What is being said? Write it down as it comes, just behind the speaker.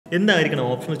എന്തായിരിക്കണം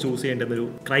option choose ചെയ്യേണ്ട ഒരു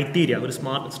ക്രൈറ്റീരിയ, ഒരു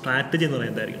സ്മാർട്ട് സ്ട്രാറ്റജി എന്ന്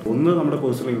പറയുന്നത് എന്തായിരിക്കണം? ഒന്ന് നമ്മുടെ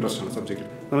പേഴ്സണൽ ഇൻട്രസ്റ്റ് ആണ് സബ്ജക്റ്റ്.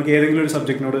 നമുക്ക് ഏതെങ്കിലും ഒരു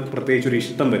സബ്ജക്റ്റിനോട് പ്രത്യേകിച്ച് ഒരു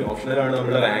ഇഷ്ടം വരും. ഓപ്ഷനിലാണ്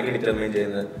നമ്മുടെ റാങ്ക് ഡിറ്റർമൈൻ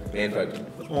ചെയ്യുന്ന മെയിൻ ഫാക്ടർ.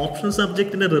 ഓപ്ഷണൽ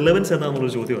സബ്ജക്റ്റിന്റെ റിലവൻസ്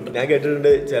എന്താണെന്നൊരു ചോദ്യമുണ്ട്. ഞാൻ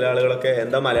കേട്ടിട്ടുണ്ട് ചില ആളുകളൊക്കെ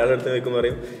എന്താ മലയാളം എടുത്ത് വെക്കും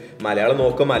പറയും, മലയാളം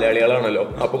നോക്കുക മലയാളികളാണല്ലോ,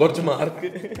 അപ്പൊ കുറച്ച് mark.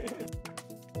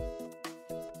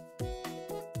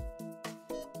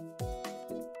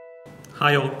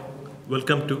 Hi all,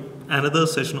 welcome to another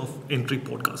session of entry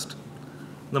podcast.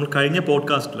 നമ്മൾ കഴിഞ്ഞ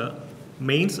പോഡ്കാസ്റ്റിൽ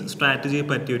മെയിൻസ് സ്ട്രാറ്റജിയെ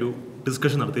പറ്റിയൊരു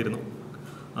ഡിസ്കഷൻ നടത്തിയിരുന്നു.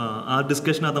 ആ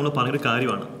ഡിസ്കഷനകത്ത് നമ്മൾ പറഞ്ഞൊരു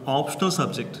കാര്യമാണ് ഓപ്ഷണൽ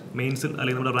സബ്ജക്റ്റ് മെയിൻസിൽ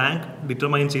അല്ലെങ്കിൽ നമ്മുടെ റാങ്ക്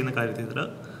ഡിറ്റർമൈൻ ചെയ്യുന്ന കാര്യത്തിൽ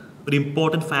ഒരു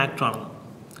ഇമ്പോർട്ടൻറ്റ് ഫാക്ടറാണെന്ന്.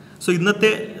 സോ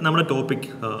ഇന്നത്തെ നമ്മുടെ ടോപ്പിക്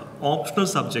ഓപ്ഷണൽ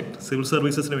സബ്ജക്റ്റ് സിവിൽ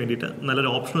സർവീസസിന് വേണ്ടിയിട്ട്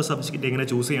നല്ലൊരു ഓപ്ഷണൽ സബ്ജക്റ്റ് എങ്ങനെ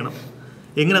ചൂസ് ചെയ്യണം,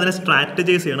 എങ്ങനെ അതിനെ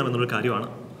സ്ട്രാറ്റജൈസ് ചെയ്യണം എന്നുള്ളൊരു കാര്യമാണ്.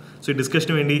 സോ ഈ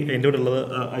ഡിസ്കഷന് വേണ്ടി എൻ്റെ കൂടെ ഉള്ളത്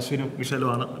അശ്വിനും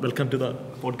വിശാലുമാണ്. Welcome to the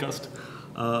podcast.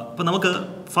 അപ്പോൾ നമുക്ക്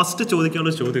ഫസ്റ്റ്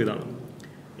ചോദിക്കാനുള്ള ചോദ്യം ഇതാണ്: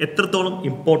 എത്രത്തോളം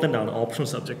ഇമ്പോർട്ടൻ്റ് ആണ് optional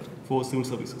subject four civil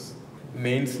services?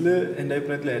 മെയിൻസിൽ എൻ്റെ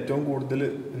അഭിപ്രായത്തിൽ ഏറ്റവും കൂടുതൽ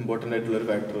ഇമ്പോർട്ടൻ്റ് ആയിട്ടുള്ളൊരു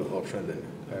ഫാക്ടർ ഓപ്ഷണൽ തന്നെ.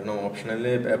 കാരണം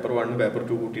ഓപ്ഷണലിൽ പേപ്പർ 1 പേപ്പർ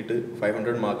 2 കൂട്ടിയിട്ട്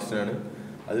 500 മാർക്സിനാണ്.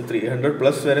 അത്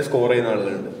 300+ വരെ സ്കോർ ചെയ്യുന്ന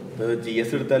ആളുകളുണ്ട്. ഇപ്പോൾ GS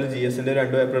എടുത്താലും GSൻ്റെ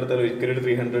 2 പേപ്പർ എടുത്താലും ഒരിക്കലും ഒരു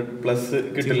 300+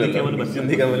 കിട്ടില്ലല്ലോ,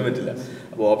 ചിന്തിക്കാൻ പോലും പറ്റില്ല.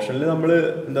 അപ്പോൾ ഓപ്ഷനിൽ നമ്മൾ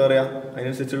എന്താ പറയുക,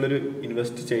 അതിനനുസരിച്ചുള്ളൊരു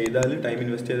ഇൻവെസ്റ്റ് ചെയ്താൽ, ടൈം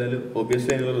ഇൻവെസ്റ്റ് ചെയ്താൽ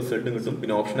ഒബ്വിയസ്ലി അതിനുള്ള റിസൾട്ടും കിട്ടും.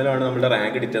 പിന്നെ ഓപ്ഷനിലാണ് നമ്മുടെ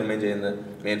റാങ്ക് ഡിറ്റർമൈൻ ചെയ്യുന്ന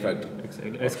മെയിൻ ഫാക്ടർ.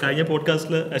 കഴിഞ്ഞ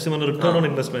പോഡ്കാസ്റ്റിൽ റിട്ടേൺ ഓൺ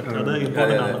ഇൻവെസ്റ്റ്മെന്റ് അത്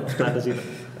ഇമ്പോർട്ടൻ്റ് ആണ് സ്ട്രാറ്റജിയിൽ.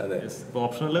 അതെ,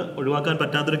 ഓപ്ഷനിൽ ഒഴിവാക്കാൻ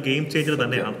പറ്റാത്തൊരു ഗെയിം ചേഞ്ചർ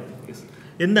തന്നെയാണ്.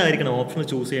 എന്തായിരിക്കണം ഓപ്ഷണൽ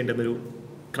ചൂസ് ചെയ്യേണ്ട ഒരു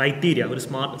ക്രൈറ്റീരിയ, ഒരു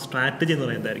സ്മാർട്ട് സ്ട്രാറ്റജി എന്ന്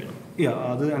പറയുന്നത് എന്തായിരിക്കണം?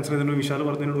 അത് ആൻസർ ചെയ്തതിന് വിശാൽ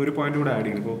പറഞ്ഞതിനോട് ഒരു പോയിന്റ് കൂടെ ആഡ്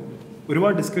ചെയ്യണം. ഇപ്പോൾ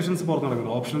ഒരുപാട് ഡിസ്കഷൻസ് പുറത്ത്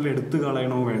നടക്കുന്നത് ഓപ്ഷനിൽ എടുത്ത്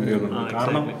കളയണോ വേണ്ടയോ എന്നുള്ളത്.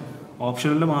 കാരണം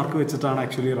ഓപ്ഷനിലെ മാർക്ക് വെച്ചിട്ടാണ്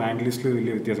ആക്ച്വലി റാങ്ക് ലിസ്റ്റിൽ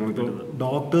വലിയ വ്യത്യാസം. ഇപ്പോൾ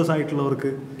ഡോക്ടേഴ്സ്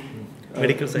ആയിട്ടുള്ളവർക്ക്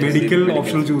മെഡിക്കൽ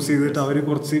ഓപ്ഷണൽ ചൂസ് ചെയ്തിട്ട് അവർ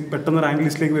കുറച്ച് പെട്ടെന്ന് റാങ്ക്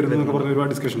ലിസ്റ്റിലേക്ക് വരുന്നു എന്നൊക്കെ പറഞ്ഞ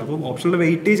ഒരുപാട് ഡിസ്കഷൻ. അപ്പം ഓപ്ഷനിലെ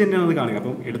വെയിറ്റേജ് തന്നെയാണ് അത് കാണുക.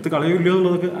 അപ്പം എടുത്ത് കളയില്ലയോ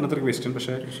എന്നുള്ളതൊക്കെ അനത്തൊരു ക്വസ്റ്റ്യൻ.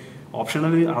 പക്ഷേ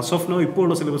ഓപ്ഷണൽ ആസ് ഓഫ് നോ ഇപ്പോൾ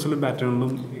ഉള്ള സിലബസിലും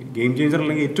പാറ്റേണിലും ഗെയിം ചേഞ്ചർ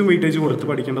അല്ലെങ്കിൽ ഏറ്റവും വെയിറ്റേജ് കൊടുത്ത്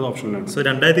പഠിക്കേണ്ടത് ഓപ്ഷനിലാണ്. സോ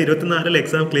 2024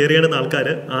 എക്സാം ക്ലിയർ ചെയ്യുന്ന ആൾക്കാർ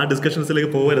ആ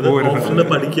ഡിസ്കഷൻസിലേക്ക് പോകരുത്, ഓപ്ഷനിൽ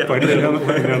പഠിക്കുക.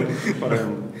 പറയാനുള്ളത്.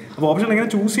 അപ്പോൾ ഓപ്ഷൻ എങ്ങനെ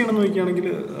ചൂസ് ചെയ്യണം എന്ന് ചോദിക്കുകയാണെങ്കിൽ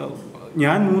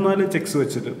ഞാൻ 3-4 ചെക്സ്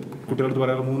വെച്ചിട്ട് കുട്ടികളടുത്ത്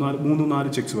പറയാറ് 3-4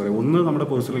 ചെക്സ് പറയാം. ഒന്ന് നമ്മുടെ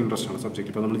പേഴ്സണൽ ഇൻട്രസ്റ്റ് ആണ് സബ്ജക്റ്റ്.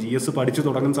 ഇപ്പോൾ നമ്മൾ GS പഠിച്ച്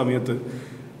തുടങ്ങുന്ന സമയത്ത്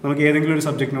നമുക്ക് ഏതെങ്കിലും ഒരു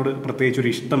സബ്ജക്റ്റിനോട് പ്രത്യേകിച്ച് ഒരു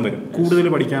ഇഷ്ടം വരും, കൂടുതൽ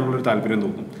പഠിക്കാനുള്ളൊരു താല്പര്യം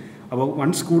തോന്നും. അപ്പോൾ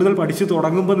വൺസ് കൂടുതൽ പഠിച്ച്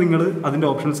തുടങ്ങുമ്പോൾ നിങ്ങൾ അതിൻ്റെ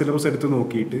ഓപ്ഷൻ സിലബസ് എടുത്ത്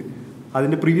നോക്കിയിട്ട്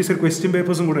അതിൻ്റെ പ്രീവിയസ് ക്വസ്റ്റ്യൻ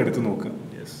പേപ്പേഴ്സും കൂടെ എടുത്ത് നോക്കുക.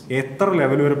 എത്ര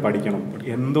ലെവൽ വരെ പഠിക്കണം,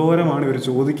 എന്തോരമാണ് ഇവർ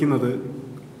ചോദിക്കുന്നത്,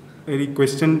 ഈ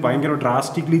ക്വസ്റ്റ്യൻ ഭയങ്കര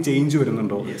ഡ്രാസ്റ്റിക്കലി ചേഞ്ച്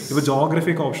വരുന്നുണ്ടോ. ഇപ്പോൾ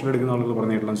ജോഗ്രഫിയൊക്കെ ഓപ്ഷൻ എടുക്കുന്ന ആളുകൾ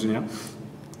പറഞ്ഞിട്ടുള്ളതെന്ന് വെച്ച്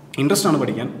കഴിഞ്ഞാൽ ഇൻട്രസ്റ്റ് ആണ്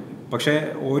പഠിക്കാൻ, പക്ഷേ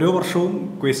ഓരോ വർഷവും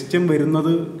ക്വസ്റ്റ്യൻ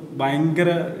വരുന്നത് ഭയങ്കര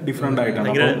ഡിഫറെൻ്റ് ആയിട്ടാണ്.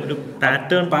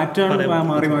 പാറ്റേൺ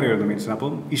മാറി മാറി വരുന്നത് മീൻസ്.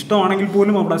 അപ്പം ഇഷ്ടമാണെങ്കിൽ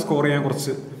പോലും അവിടെ സ്കോർ ചെയ്യാൻ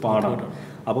കുറച്ച് പാടാണ്.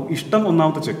 അപ്പം ഇഷ്ടം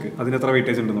ഒന്നാമത്തെ ചെക്ക്, അതിന് എത്ര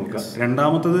വെയിറ്റേജ് ഉണ്ടെന്ന് നോക്കുക.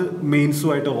 രണ്ടാമത്തത്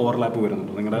മെയിൻസുമായിട്ട് ഓവർലാപ്പ്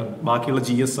വരുന്നുണ്ടോ, നിങ്ങളുടെ ബാക്കിയുള്ള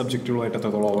GS സബ്ജക്റ്റുകളുമായിട്ട്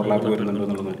എത്രത്തോളം ഓവർലാപ്പ് വരുന്നുണ്ടോ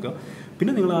എന്നുള്ളത് നോക്കുക.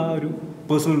 പിന്നെ നിങ്ങൾ ആ ഒരു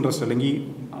പേഴ്സണൽ ഇൻട്രസ്റ്റ് അല്ലെങ്കിൽ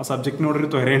ആ സബ്ജക്റ്റിനോടൊരു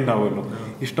ത്വര ഉണ്ടാവുമല്ലോ,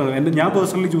 ഇഷ്ടം. ഞാൻ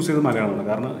പേഴ്സണലി ചൂസ് ചെയ്തത് മലയാളമാണ്.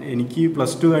 കാരണം എനിക്ക്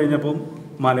 +2 കഴിഞ്ഞപ്പം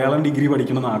മലയാളം ഡിഗ്രി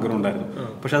പഠിക്കണമെന്ന് ആഗ്രഹം ഉണ്ടായിരുന്നു,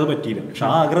 പക്ഷെ അത് പറ്റിയില്ല. പക്ഷെ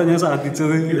ആ ആഗ്രഹം ഞാൻ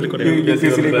സാധിച്ചത് UPSC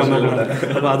വന്നപ്പോഴാണ്.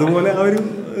 അപ്പൊ അതുപോലെ ആ ഒരു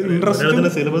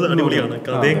ഇൻട്രസ്റ്റ്, സിലബസ് അടിപൊളിയാണ്,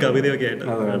 കഥയും കവിതയൊക്കെ ആയിട്ട്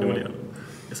അടിപൊളിയാണ്.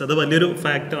 അത് വലിയൊരു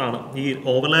ഫാക്ടറാണ്. ഈ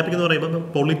ഓവർലാപ്പിംഗ് എന്ന് പറയുമ്പോൾ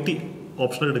പൊളിറ്റി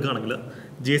ഓപ്ഷണൽ എടുക്കുകയാണെങ്കിൽ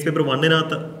GS പേപ്പർ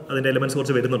 1 അതിൻ്റെ എലമെന്റ്സ്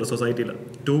കുറച്ച് വരുന്നുണ്ട് സൊസൈറ്റിയിൽ.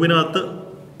 2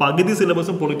 പകുതി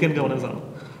സിലബസും പൊളിറ്റി ആൻഡ് ഗവർണൻസ് ആണ്.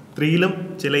 3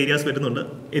 ചില ഏരിയാസ് വരുന്നുണ്ട്.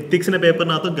 എത്തിക്സിൻ്റെ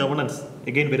പേപ്പറിനകത്ത് ഗവർണൻസ്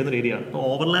എഗെയിൻ വരുന്നൊരു ഏരിയ ആണ്.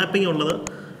 ഓവർലാപ്പിംഗ് ഉള്ളത്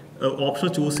ഓപ്ഷൻ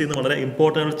ചൂസ് ചെയ്യുന്നത് വളരെ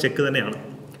ഇമ്പോർട്ടൻ്റ് ചെക്ക് തന്നെയാണ്.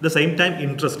 At the same time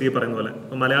interest, ഈ പറയുന്ന പോലെ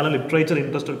മലയാളം ലിറ്ററേച്ചർ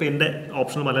ഇൻട്രസ്റ്റ്. ഇപ്പോൾ എൻ്റെ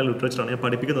ഓപ്ഷണൽ മലയാളം ലിറ്ററേച്ചറാണ്, ഞാൻ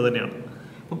പഠിപ്പിക്കുന്നത് തന്നെയാണ്.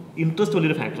 അപ്പം ഇൻട്രസ്റ്റ്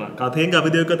വലിയൊരു ഫാക്ടറാണ്. കഥയും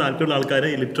കവിതയൊക്കെ താല്പര്യമുള്ള ആൾക്കാർ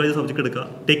ഈ ലിറ്ററേച്ചർ സബ്ജക്ട് എടുക്കുക.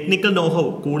 ടെക്നിക്കൽ നോഹോ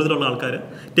കൂടുതലുള്ള ആൾക്കാർ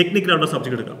ടെക്നിക്കലായിട്ടുള്ള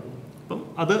സബ്ജക്ട് എടുക്കുക. അപ്പം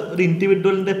അത് ഒരു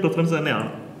ഇൻഡിവിജ്വലിൻ്റെ പ്രിഫറൻസ് തന്നെയാണ്.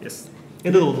 യെസ്,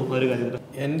 എന്ത് തോന്നുന്നു ഒരു കാര്യത്തിൽ?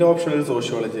 എൻ്റെ ഓപ്ഷൻ ഒരു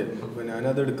സോഷ്യോളജി ആയിരുന്നു. അപ്പോൾ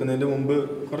ഞാനത് എടുക്കുന്നതിന് മുമ്പ്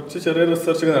കുറച്ച് ചെറിയ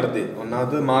റിസർച്ച് ഒക്കെ നടത്തി.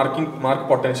 ഒന്നാമത് മാർക്ക്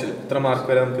പൊട്ടൻഷ്യൽ എത്ര മാർക്ക്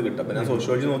വരെ നമുക്ക് കിട്ടും. അപ്പോൾ ഞാൻ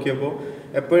സോഷ്യോളജി നോക്കിയപ്പോൾ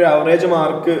എപ്പോഴും ആവറേജ്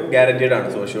മാർക്ക് ഗ്യാരണ്ടീഡ് ആണ്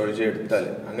സോഷ്യോളജി എടുത്താൽ.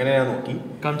 അങ്ങനെ ഞാൻ നോക്കി,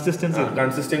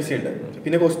 കൺസിസ്റ്റൻസി ഉണ്ട്.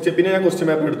 പിന്നെ ഞാൻ ക്വസ്റ്റ്യൻ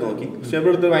പേപ്പർ എടുത്ത് നോക്കി. ക്വസ്റ്റ്യൻ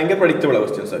പേപ്പർ എടുത്ത് ഭയങ്കര പ്രഡിക്റ്റബിളാണ്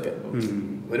ക്വസ്റ്റ്യൻസ് ഒക്കെ.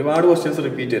 ഒരുപാട് ക്വസ്റ്റ്യൻസ്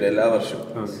റിപ്പീറ്റ് ചെയ്യും എല്ലാ വർഷവും.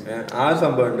 ആ ഒരു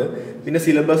സംഭവം ഉണ്ട്. പിന്നെ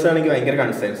സിലബസ് ആണെങ്കിൽ ഭയങ്കര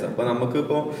കൺസൈൻസ്. അപ്പോൾ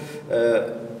നമുക്കിപ്പോൾ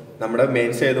നമ്മുടെ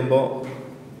മെയിൻസ് എഴുതുമ്പോൾ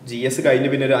GS കഴിഞ്ഞ്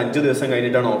പിന്നെ ഒരു 5 ദിവസം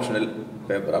കഴിഞ്ഞിട്ടാണ് ഓപ്ഷണൽ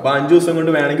പേപ്പർ. അപ്പോൾ 5 ദിവസം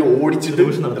കൊണ്ട് വേണമെങ്കിൽ ഓടിച്ചിട്ട്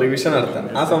റിവിഷൻ നടത്താം.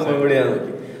 ആ സംഭവം കൂടി ഞാൻ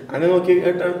നോക്കി. അങ്ങനെ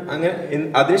നോക്കിയിട്ടാണ്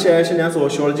അതിനുശേഷം ഞാൻ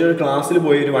സോഷ്യോളജി ക്ലാസ്സിൽ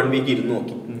പോയി ഒരു 1 വീക്ക് ഇരുന്ന്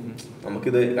നോക്കി.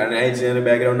 നമുക്കിത് കാരണം ഞാൻ എഞ്ചിനീയറിംഗ്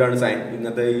ബാക്ക്ഗ്രൗണ്ടാണ്,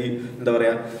 ഇങ്ങനത്തെ ഈ എന്താ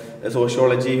പറയുക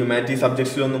സോഷ്യോളജി ഹ്യൂമാനിറ്റി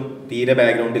സബ്ജക്ട്സിലൊന്നും തീരെ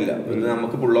ബാക്ക്ഗ്രൗണ്ട് ഇല്ല. ഇത്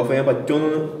നമുക്ക് പുൾ ഓഫ് ചെയ്യാൻ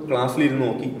പറ്റുമെന്ന് ക്ലാസ്സിലിരുന്ന്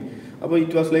നോക്കി. അപ്പോൾ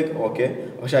ഇറ്റ് വാസ് ലൈക്ക് ഓക്കെ.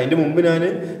 പക്ഷെ അതിൻ്റെ മുമ്പ് ഞാൻ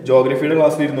ജോഗ്രഫിയുടെ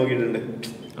ക്ലാസ്സിലിരുന്ന് നോക്കിയിട്ടുണ്ട്.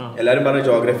 എല്ലാവരും പറഞ്ഞു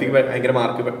ജോഗ്രഫിക്ക് ഭയങ്കര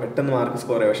മാർക്ക് പെട്ടെന്ന് മാർക്ക്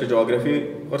സ്കോർ ചെയ്യാം, പക്ഷെ ജോഗ്രഫി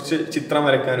കുറച്ച് ചിത്രം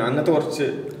വരയ്ക്കാനും അങ്ങനത്തെ കുറച്ച്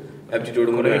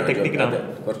ആപ്റ്റിറ്റ്യൂഡും കൂടെ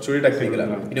കുറച്ചുകൂടി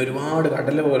ടെക്നിക്കലാണ്. പിന്നെ ഒരുപാട്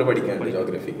കടല പോലെ പഠിക്കാനുണ്ട്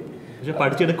ജോഗ്രഫിക്ക്. പക്ഷെ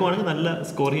പഠിച്ചെടുക്കുവാണെങ്കിൽ നല്ല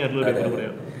സ്കോറിംഗ് ആയിട്ടുള്ള.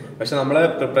 പക്ഷെ നമ്മളെ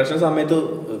പ്രിപ്പറേഷൻ സമയത്ത്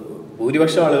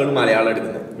ഭൂരിപക്ഷം ആളുകൾ മലയാളം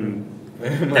എടുക്കുന്നത്.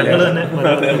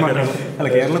 അല്ല,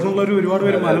 കേരളത്തിലുള്ള ഒരുപാട്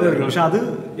പേര് മലയാളം എടുക്കും. പക്ഷെ അത്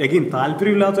എഗെയിൻ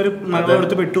താല്പര്യമില്ലാത്തൊരു മലയാളം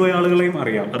എടുത്ത് പെട്ടുപോയ ആളുകളെയും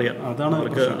അറിയാം. അതാണ്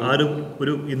ആരും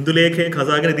ഒരു ഇന്ദുലേഖ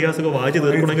ഖസാക്കിന്റെ ഇതിഹാസമൊക്കെ വായിച്ച്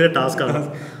തീർക്കണമെങ്കിൽ ടാസ്ക് ആണ്.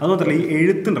 അത് മാത്രമല്ല, ഈ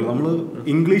എഴുത്തുണ്ടല്ലോ, നമ്മൾ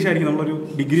ഇംഗ്ലീഷ് ആയിരിക്കും നമ്മളൊരു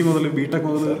ഡിഗ്രി മുതൽ ബിടെക്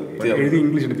മുതൽ എഴുതി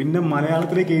ഇംഗ്ലീഷ് ഉണ്ട്, പിന്നെ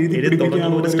മലയാളത്തിലേക്ക് എഴുതി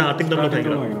സ്റ്റാർട്ടിംഗ്.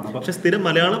 പക്ഷെ സ്ഥിരം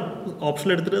മലയാളം ഓപ്ഷൻ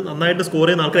എടുത്തിട്ട് നന്നായിട്ട് സ്കോർ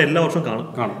ചെയ്യുന്ന ആൾക്കാർ എല്ലാ വർഷവും കാണും.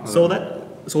 സോ ദാറ്റ്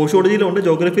സോഷ്യോളജിയിലുണ്ട്,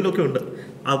 ജോഗ്രഫിയിലൊക്കെ ഉണ്ട്.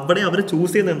 അവിടെ അവർ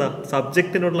ചൂസ് ചെയ്യുന്നത് എന്താ,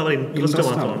 സബ്ജക്റ്റിനോടുള്ള അവർ ഇൻട്രസ്റ്റ്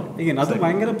മാത്രമാണ്. അത്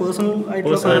ഭയങ്കര പേഴ്സണൽ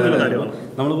ആയിട്ടുള്ള കാര്യമാണ്.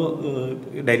 നമ്മളിപ്പോൾ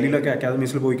ഡൽഹിയിലൊക്കെ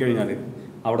അക്കാദമീസിൽ പോയി കഴിഞ്ഞാൽ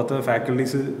അവിടുത്തെ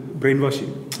ഫാക്കൽറ്റീസ് ബ്രെയിൻ വാഷ്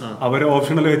ചെയ്യും. അവരെ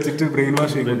ഓപ്ഷണൽ വെച്ചിട്ട് ബ്രെയിൻ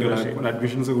വാഷ് ചെയ്യും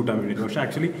അഡ്മിഷൻസ് കൂട്ടാൻ വേണ്ടിയിട്ട്. പക്ഷെ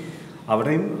ആക്ച്വലി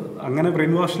അവിടെയും അങ്ങനെ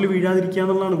ബ്രെയിൻ വാഷിൽ വീഴാതിരിക്കുക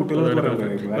എന്നുള്ളതാണ് കുട്ടികളോട്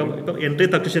പറയുന്നത്. ഇപ്പം എൻട്രി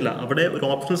തട്ടിച്ചില്ല, അവിടെ ഒരു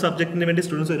ഓപ്ഷണൽ സബ്ജക്റ്റിന് വേണ്ടി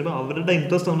സ്റ്റുഡൻസ് വരുമ്പോൾ അവരുടെ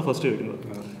ഇൻട്രസ്റ്റ് നമ്മൾ ഫസ്റ്റ് ചോദിക്കുന്നത്.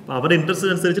 അപ്പോൾ അവരുടെ ഇൻട്രസ്റ്റ്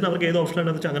അനുസരിച്ച് അവർക്ക് ഏത് ഓപ്ഷൻ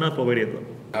ആണെന്ന് വെച്ചാൽ അങ്ങനെ പ്രൊവൈഡ് ചെയ്യുന്നത്.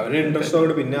 അവരുടെ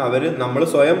ഇൻട്രസ്റ്റോട് പിന്നെ അവർ നമ്മൾ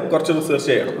സ്വയം കുറച്ച് റിസർച്ച്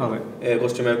ചെയ്യണം.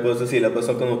 ക്വസ്റ്റ്യൻ പേപ്പേഴ്സ് സിലബസ്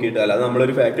ഒക്കെ നോക്കിയിട്ട്, അല്ലാതെ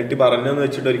നമ്മളൊരു ഫാക്കൽറ്റി പറഞ്ഞെന്ന്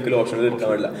വെച്ചിട്ട് ഒരിക്കലും ഓപ്ഷനിൽ എടുക്കാൻ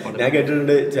പാടില്ല. ഞാൻ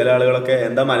കേട്ടിട്ടുണ്ട് ചില ആളുകളൊക്കെ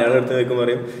എന്താ മലയാളം എടുത്ത് വെക്കുമ്പോൾ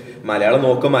പറയും മലയാളം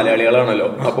നോക്കുക മലയാളികളാണല്ലോ,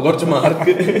 അപ്പൊ കുറച്ച്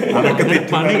മാർക്ക്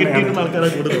പണി കിട്ടിയിട്ടുള്ള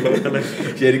ആൾക്കാരാണ് കൂടുതൽ.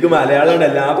 ശരിക്കും മലയാളമാണ്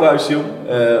എല്ലാ പ്രാവശ്യവും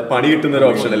പണി കിട്ടുന്ന ഒരു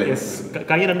ഓപ്ഷൻ അല്ലേ.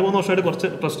 കഴിഞ്ഞ 2-3 വർഷമായിട്ട് കുറച്ച്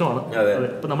പ്രശ്നമാണ്.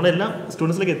 ഇപ്പൊ നമ്മളെല്ലാം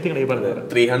സ്റ്റുഡൻസിലേക്ക് എത്തിക്കണം. ഈ പറഞ്ഞത്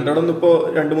 300 ഒന്നും ഇപ്പൊ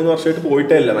 2-3 വർഷമായിട്ട്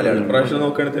പോയിട്ടേ ഇല്ല മലയാളം. പ്രാവശ്യം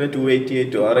നോക്കുകയാണെങ്കിൽ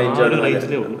 288 ആ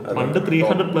റേഞ്ച്. പണ്ട്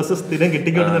 300+ സ്ഥിരം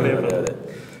കിട്ടിക്കൊണ്ടു.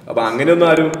 അപ്പൊ അങ്ങനെയൊന്നും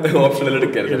ആരും ഓപ്ഷനിൽ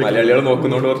എടുക്കരുത്. മലയാളികൾ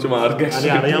നോക്കുന്നോണ്ട് കുറച്ച് മാർക്ക്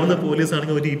അറിയാവുന്ന പോലീസ്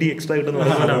ആണെങ്കിൽ ഒരു ഇടി എക്സ്ട്രാ കിട്ടുന്ന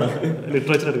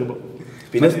ലിറ്ററേച്ചർ എടുക്കുമ്പോൾ.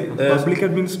 പിന്നെ പബ്ലിക്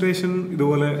അഡ്മിനിസ്ട്രേഷൻ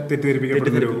ഇതുപോലെ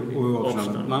തെറ്റിദ്ധരിപ്പിക്കപ്പെടുന്ന ഒരു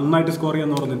ഓപ്ഷനാണ്. നന്നായിട്ട് സ്കോർ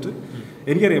ചെയ്യാന്ന് പറഞ്ഞിട്ട്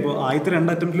എനിക്കറിയാം. ഇപ്പോൾ ആദ്യത്തെ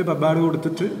 2 അറ്റംപ്റ്റിൽ പബ്ബാഡ്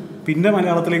കൊടുത്തിട്ട് പിന്നെ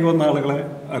മലയാളത്തിലേക്ക് വന്ന ആളുകളെ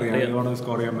അറിയാം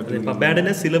സ്കോർ ചെയ്യാൻ പറ്റും.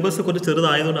 പബ്ബാഡിന്റെ സിലബസ് കുറച്ച്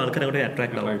ചെറുതായതുകൊണ്ട് ആൾക്കാർ അവിടെ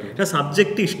അട്രാക്ട് ആവും. പക്ഷേ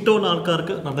സബ്ജക്ട് ഇഷ്ടമുള്ള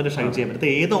ആൾക്കാർക്ക് നന്നായിട്ട് ഷൈൻ ചെയ്യാൻ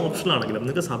പറ്റും. ഏത് ഓപ്ഷനാണെങ്കിലും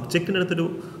നിങ്ങൾക്ക് സബ്ജക്റ്റിന്റെ അടുത്തൊരു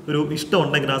ഇഷ്ടം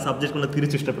ഉണ്ടെങ്കിൽ ആ സബ്ജക്ട് നമ്മൾ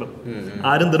തിരിച്ചിഷ്ടപ്പെടും.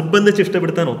 ആരും നിർബന്ധിച്ച്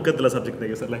ഇഷ്ടപ്പെടുത്താൻ ഒക്കത്തില്ല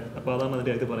സബ്ജക്റ്റിന്റെ കേസ് അല്ലേ. അപ്പോൾ അതാണ്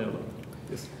അതിന്റെ ആയിട്ട് പറയാനുള്ളത്.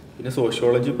 പിന്നെ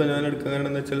സോഷ്യോളജി ഇപ്പൊ ഞാൻ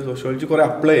എടുക്കുന്നതെന്ന് വെച്ചാൽ സോഷ്യോളജി കുറെ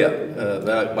അപ്ലൈ ചെയ്യാം.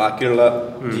 ബാക്കിയുള്ള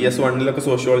GS1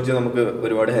 സോഷ്യോളജി നമുക്ക്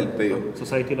ഒരുപാട് ഹെൽപ്പ് ചെയ്യും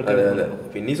സൊസൈറ്റിയിലൊക്കെ. അതെ.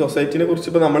 പിന്നെ ഈ സൊസൈറ്റിനെ കുറിച്ച്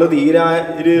ഇപ്പൊ നമ്മൾ തീരെ ആ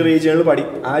ഒരു റീജിയണിൽ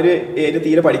ആ ഒരു ഏരിയ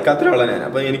തീരെ പഠിക്കാത്ത ഒരാളാണ് ഞാൻ.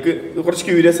 അപ്പൊ എനിക്ക് കുറച്ച്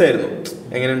ക്യൂരിയസ് ആയിരുന്നു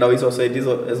എങ്ങനെ ഉണ്ടാവും ഈ സൊസൈറ്റി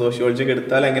സോഷ്യോളജി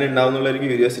എടുത്താൽ എങ്ങനെ ഉണ്ടാവും എന്നുള്ള ഒരു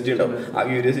ക്യൂരിയോസിറ്റി ഉണ്ടാവും. ആ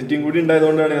ക്യൂരിയോസിറ്റിയും കൂടി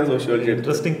ഉണ്ടായതുകൊണ്ടാണ് ഞാൻ സോഷ്യോളജി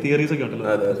ഇൻട്രസ്റ്റിംഗ് തിയറീസ് ഒക്കെ ഉണ്ടല്ലോ.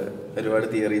 അതെ, ഒരുപാട്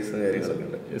തിയറീസും കാര്യങ്ങളൊക്കെ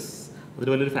ഉണ്ട്.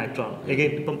 അതൊരു വലിയൊരു ഫാക്ടറാണ്.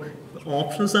 എഗെയിൻ ഇപ്പം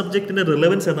ഓപ്ഷണൽ സബ്ജക്റ്റിന്റെ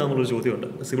റിലവൻസ് എന്താണെന്നുള്ളൊരു ചോദ്യമുണ്ട്.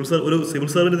 സിവിൽ സർവീസ്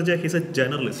എന്ന് വെച്ചാൽ ഹീസ് എ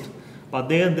ജേർണലിസ്റ്റ്. അപ്പോൾ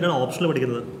അദ്ദേഹം എന്തിനാണ് ഓപ്ഷണൽ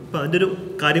പഠിക്കുന്നത്? അപ്പോൾ അതിൻ്റെ ഒരു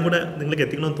കാര്യം കൂടെ നിങ്ങൾക്ക്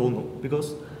എത്തിക്കണമെന്ന് തോന്നുന്നു. ബിക്കോസ്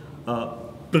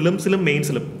പ്രിലിംസിലും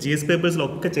മെയിൻസിലും GS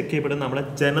പേപ്പേഴ്സിലൊക്കെ ചെക്ക് ചെയ്യപ്പെടുന്ന നമ്മുടെ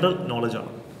ജനറൽ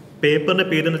നോളജാണ്. പേപ്പറിൻ്റെ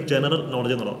പേരിന് ജനറൽ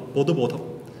നോളജ് എന്നുള്ളത് പൊതുബോധം.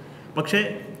 പക്ഷേ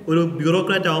ഒരു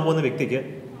ബ്യൂറോക്രാറ്റ് ആകാൻ പോകുന്ന വ്യക്തിക്ക്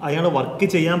അയാൾ വർക്ക്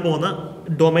ചെയ്യാൻ പോകുന്ന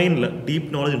ഡൊമൈനിൽ ഡീപ്പ്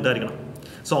നോളജ് ഉണ്ടായിരിക്കണം.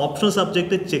 സോ ഓപ്ഷണൽ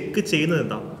സബ്ജക്റ്റ് ചെക്ക് ചെയ്യുന്നത്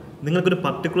എന്താ, നിങ്ങൾക്കൊരു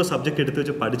പർട്ടിക്കുലർ സബ്ജക്റ്റ് എടുത്ത്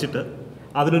വെച്ച് പഠിച്ചിട്ട്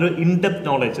അതിലൊരു in-depth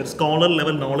knowledge, scholar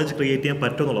level knowledge create ചെയ്യാൻ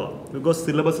പറ്റുമെന്നുള്ളതാണ്. ബിക്കോസ്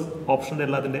സിലബസ് ഓപ്ഷൻ്റെ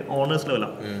എല്ലാത്തിൻ്റെ ഓണേഴ്സ്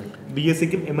ലെവലാണ്.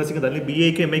 BSCക്കും MSCക്കും അല്ലെങ്കിൽ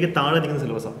BAക്കും MAക്കും താഴെ നിൽക്കുന്ന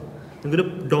സിലബസാണ്. നിങ്ങൾക്കൊരു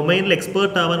ഡൊമൈനിൽ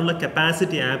എക്സ്പേർട്ട് ആവാനുള്ള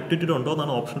കപ്പാസിറ്റി ആപ്റ്റിറ്റ്യൂഡ് ഉണ്ടോ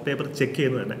എന്നാണ് ഓപ്ഷൻ പേപ്പർ ചെക്ക്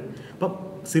ചെയ്യുന്നത് തന്നെ. അപ്പം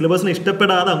സിലബസിന്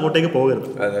ഇഷ്ടപ്പെടാതെ അങ്ങോട്ടേക്ക് പോകരുത്.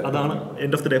 അതാണ്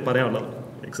എൻഡ് ഓഫ് ദി ഡേ പറയാനുള്ളത്.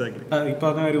 എക്സാക്ട്ലി. ഇപ്പോൾ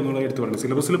ആ കാര്യം ഒന്നുകൂടെ എടുത്തു പറയുന്നത്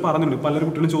സിലബസിൽ പറഞ്ഞിട്ടുണ്ട്. പലരും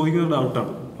കുട്ടികളും ചോദിക്കുന്ന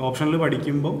ഡൗട്ടാണ്, ഓപ്ഷനിൽ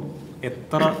പഠിക്കുമ്പോൾ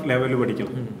എത്ര ലെവലിൽ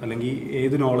പഠിക്കണം, അല്ലെങ്കിൽ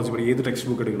ഏത് നോളജ് പഠിക്കും, ഏത് ടെക്സ്റ്റ്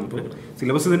ബുക്ക് എടുക്കണം. അപ്പോൾ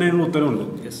സിലബസ് തന്നെ അതിനുള്ള ഉത്തരവുണ്ട്.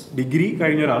 ഡിഗ്രി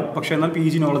കഴിഞ്ഞ ഒരാൾ പക്ഷേ എന്നാൽ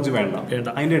PG നോളജ് വേണ്ട,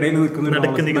 അതിൻ്റെ ഇടയിൽ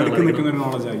നിൽക്കുന്ന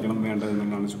നോളജ് ആയിരിക്കണം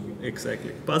വേണ്ടതെന്നാണ് ചോദ്യം.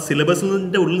 എക്സാക്ട്ലി. അപ്പോൾ ആ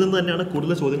സിലബസിൻ്റെ ഉള്ളിൽ നിന്ന് തന്നെയാണ്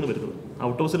കൂടുതൽ ചോദ്യങ്ങൾ വരുന്നത്.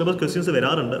 ഔട്ട് ഓഫ് സിലബസ് ക്വസ്റ്റ്യൻസ്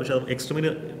വരാറുണ്ട്, പക്ഷെ അത്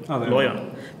എക്സ്ട്രീംലി ലോ ആണ്.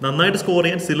 നന്നായിട്ട് സ്കോർ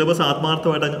ചെയ്യാൻ സിലബസ്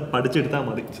ആത്മാർത്ഥമായിട്ട് പഠിച്ചെടുത്താൽ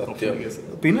മതി.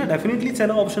 പിന്നെ ഡെഫിനറ്റ്ലി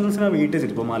ചില ഓപ്ഷൻസിനാ വെയിറ്റേജ്.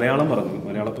 ഇപ്പോൾ മലയാളം പറഞ്ഞു,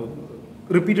 മലയാളത്തിൽ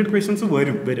റിപ്പീറ്റഡ് ക്വസ്റ്റ്യൻസ്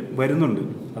വരുന്നുണ്ട്.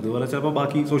 അതുപോലെ ചിലപ്പോൾ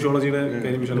ബാക്കി സോഷ്യോളജിയുടെ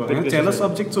ചില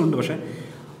സബ്ജക്ട്സ് ഉണ്ട്. പക്ഷെ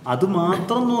അത്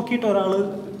മാത്രം നോക്കിയിട്ട് ഒരാൾ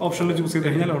ഓപ്ഷനിൽ ചൂസ് ചെയ്ത്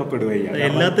കഴിഞ്ഞാൽ അവിടെ പെടുകയാണ്.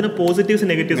 എല്ലാത്തിനും പോസിറ്റീവ്സ്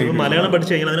നെഗറ്റീവ്സ്. മലയാളം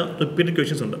പഠിച്ചു കഴിഞ്ഞാൽ അതിന് റിപ്പീറ്റഡ്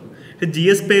ക്വസ്റ്റ്യൻസ് ഉണ്ട്. പക്ഷേ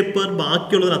GS പേപ്പർ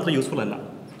ബാക്കിയുള്ളത് അത്ര യൂസ്ഫുൾ അല്ല.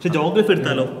 പക്ഷേ ജോഗ്രഫി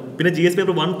എടുത്താലോ പിന്നെ GS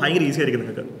പേപ്പർ 1 ഭയങ്കര ഈസി ആയിരിക്കും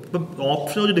നിങ്ങൾക്ക്. ഇപ്പം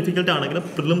ഓപ്ഷൻ ഒരു ഡിഫിക്കൽട്ട് ആണെങ്കിലും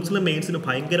പ്രിലിംസിലും മെയിൻസിലും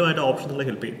ഭയങ്കരമായിട്ട് ഓപ്ഷൻ നിങ്ങളെ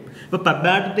ഹെൽപ്പ് ചെയ്യും. ഇപ്പോൾ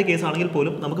പബ്ബാഡിൻ്റെ കേസ് ആണെങ്കിൽ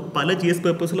പോലും നമുക്ക് പല GS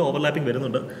പേപ്പേഴ്സിലും ഓവർലാപ്പിംഗ്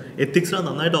വരുന്നുണ്ട്. എത്തിക്സിലാണ്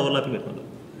നന്നായിട്ട് ഓവർലാപ്പിംഗ് വരുന്നുണ്ട്.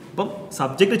 അപ്പം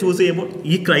സബ്ജക്റ്റ് ചൂസ് ചെയ്യുമ്പോൾ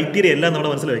ഈ ക്രൈറ്റീരിയ എല്ലാം നമ്മുടെ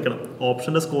മനസ്സിൽ വെക്കണം.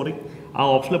 ഓപ്ഷൻ്റെ സ്കോറിങ് ആ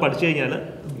ഓപ്ഷനിൽ പഠിച്ചു കഴിഞ്ഞാൽ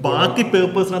ബാക്കി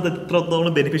പേപ്പേഴ്സിനകത്ത്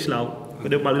എത്രത്തോളം ബെനിഫിഷ്യൽ ആവും.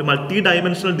 ഒരു മൾട്ടി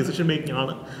ഡയമെൻഷണൽ ഡിസിഷൻ മേക്കിംഗ്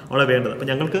ആണ് അവിടെ വേണ്ടത്. അപ്പം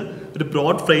ഞങ്ങൾക്ക് ഒരു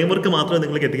ബ്രോഡ് ഫ്രെയിംവർക്ക് മാത്രമേ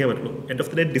നിങ്ങൾക്ക് എത്തിക്കാൻ പറ്റുള്ളൂ. End of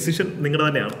the day decision നിങ്ങളുടെ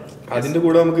തന്നെയാണ്. അതിൻ്റെ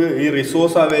കൂടെ നമുക്ക് ഈ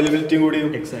റിസോഴ്സ് അവൈലബിലിറ്റിയും കൂടി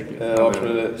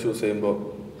ഓപ്ഷനിൽ ചൂസ് ചെയ്യുമ്പോൾ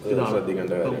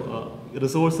ശ്രദ്ധിക്കേണ്ട കാര്യം.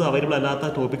 റിസോഴ്സ് അവൈലബിൾ അല്ലാത്ത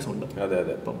ടോപ്പിക്സ് ഉണ്ട്.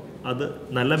 അപ്പം അത്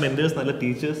നല്ല മെന്റേഴ്സ്, നല്ല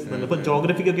ടീച്ചേഴ്സ്, നല്ല ഇപ്പോൾ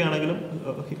ജോഗ്രഫിക്കൊക്കെ ആണെങ്കിലും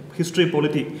ഹിസ്റ്ററി,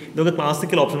 പൊളിറ്റി, ഇതൊക്കെ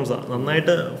ക്ലാസിക്കൽ ഓപ്ഷൻസാണ്.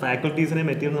 നന്നായിട്ട് ഫാക്കൽറ്റീസിനെ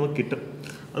മെറ്റീരിയൽ നമുക്ക് കിട്ടും.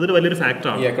 അതൊരു വലിയൊരു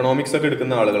ഫാക്ടറാണ്. ഈ എക്കണോമിക്സ് ഒക്കെ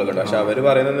എടുക്കുന്ന ആളുകളുണ്ട്, പക്ഷെ അവർ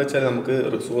പറയുന്നത് വെച്ചാൽ നമുക്ക്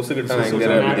റിസോഴ്സ് കിട്ടാൻ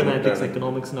മാത്തമാറ്റിക്സ്,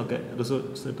 എക്കണോമിക്സിനൊക്കെ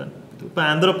റിസോഴ്സ് കിട്ടാൻ ഇപ്പൊ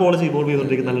ആന്ത്രോപോളജി ഇവോൾവ്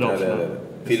ചെയ്തുകൊണ്ടിരിക്കുന്ന നല്ലൊരു ഓപ്ഷനാണ്.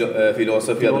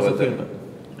 ഫിലോസഫി അതുപോലെ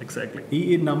എക്സാക്ട്ലി.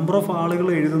 ഈ നമ്പർ ഓഫ് ആളുകൾ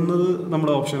എഴുതുന്നത്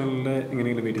നമ്മുടെ ഓപ്ഷനിൽ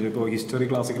എങ്ങനെയെങ്കിലും വെയിറ്റ് ചെയ്യും. ഇപ്പോൾ ഹിസ്റ്ററി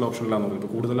ക്ലാസിക്കൽ ഓപ്ഷനിലാണെന്ന് പറയുന്നത്,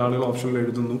 ഇപ്പോൾ കൂടുതൽ ആളുകൾ ഓപ്ഷനിൽ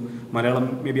എഴുതുന്നു. മലയാളം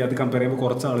മേ ബി അത് കമ്പയർ ചെയ്യുമ്പോൾ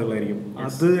കുറച്ച് ആളുകളായിരിക്കും.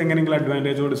 അത് എങ്ങനെയെങ്കിലും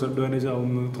അഡ്വാൻറ്റേജോ ഡിസഡ്വാൻറ്റേജ്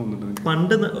ആവുമെന്ന് തോന്നുന്നുണ്ട്.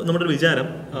 പണ്ട് നമ്മുടെ ഒരു വിചാരം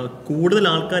കൂടുതൽ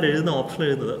ആൾക്കാർ എഴുതുന്ന ഓപ്ഷൻ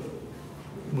എഴുതുന്നത്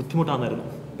ബുദ്ധിമുട്ടാണെന്നായിരുന്നു.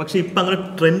 പക്ഷെ ഇപ്പം അങ്ങനെ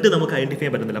ട്രെൻഡ് നമുക്ക് ഐഡന്റിഫൈ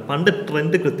ചെയ്യാൻ പറ്റുന്നില്ല. പണ്ട്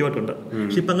ട്രെൻഡ് കൃത്യമായിട്ടുണ്ട്,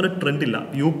 പക്ഷെ ഇപ്പം അങ്ങനെ ട്രെൻഡ് ഇല്ല.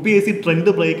 UPSC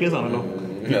ട്രെൻഡ് ബ്രേക്കേഴ്സ് ആണല്ലോ.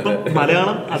 ഇപ്പം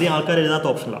മലയാളം അധികം ആൾക്കാർ എഴുതാത്ത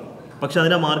ഓപ്ഷനിലാണ്, പക്ഷെ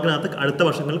അതിൻ്റെ മാർക്കിനകത്ത് അടുത്ത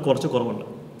വർഷങ്ങളിൽ കുറച്ച് കുറവുണ്ട്.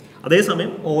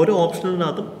 അതേസമയം ഓരോ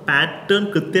ഓപ്ഷനിനകത്തും പാറ്റേൺ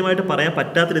കൃത്യമായിട്ട് പറയാൻ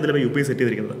പറ്റാത്ത രീതിയിലാണ് UPSC സെറ്റ്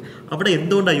ചെയ്തിരിക്കുന്നത്. അവിടെ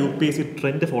എന്തുകൊണ്ടാണ് UPSC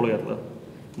ട്രെൻഡ് ഫോളോ ചെയ്യാത്തത്?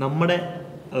 നമ്മുടെ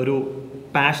ഒരു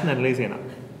പാഷൻ അനലൈസ് ചെയ്യണം.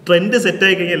 ട്രെൻഡ് സെറ്റ്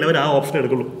ആയി കഴിഞ്ഞാൽ എല്ലാവരും ആ ഓപ്ഷൻ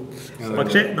എടുക്കുള്ളൂ.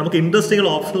 പക്ഷേ നമുക്ക് ഇൻട്രസ്റ്റിംഗ്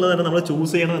ഓപ്ഷനിൽ തന്നെ നമ്മൾ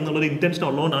ചൂസ് ചെയ്യണം എന്നുള്ളൊരു ഇന്റൻഷൻ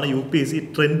ഉള്ളതുകൊണ്ടാണ് UPSC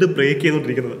ട്രെൻഡ് ബ്രേക്ക്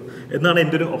ചെയ്തുകൊണ്ടിരിക്കുന്നത് എന്നാണ്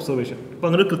എൻ്റെ ഒരു ഒബ്സർവേഷൻ. ഇപ്പം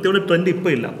അങ്ങനെ കൃത്യമായ ട്രെൻഡ്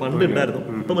ഇപ്പോൾ ഇല്ല, പണ്ട് ഉണ്ടായിരുന്നു,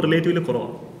 ഇപ്പം റിലേറ്റീവ്ലി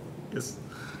കുറവാണ്. യെസ്,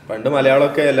 പണ്ട്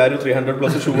മലയാളമൊക്കെ എല്ലാവരും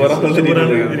 300+ ഷുഗർ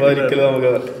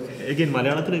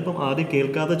മലയാളത്തിൽ ഇപ്പം ആദ്യം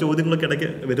കേൾക്കാത്ത ചോദ്യങ്ങളൊക്കെ ഇടയ്ക്ക്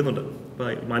വരുന്നുണ്ട്.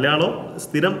 ഇപ്പം മലയാളം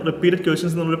സ്ഥിരം റിപ്പീറ്റഡ്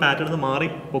ക്വസ്റ്റ്യൻസ് എന്നുള്ളൊരു പാറ്റേൺ മാറി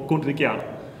പൊയ്ക്കൊണ്ടിരിക്കുകയാണ്.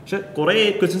 പക്ഷെ കുറേ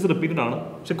ക്വസ്റ്റ്യൻസ് റിപ്പീറ്റഡ് ആണ്,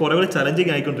 പക്ഷെ കുറേ കൂടെ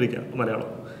ചലഞ്ചിങ് ആയിക്കൊണ്ടിരിക്കുക മലയാളം.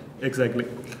 എക്സാക്ട്ലി.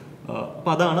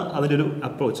 അപ്പം അതാണ് അതിൻ്റെ ഒരു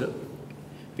അപ്രോച്ച്.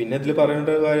 പിന്നെ ഇതിൽ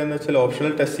പറയേണ്ട കാര്യം എന്ന് വെച്ചാൽ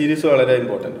ഓപ്ഷണൽ ടെസ്റ്റ് സീരീസ് വളരെ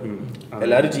ഇമ്പോർട്ടൻ്റ്.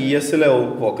 എല്ലാവരും GS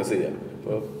ഫോക്കസ് ചെയ്യുക.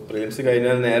 ഇപ്പോൾ പ്രിലിംസ്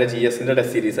കഴിഞ്ഞാൽ നേരെ GSന്റെ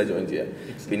ടെസ്റ്റ് സീരീസാണ് ജോയിൻ ചെയ്യുക.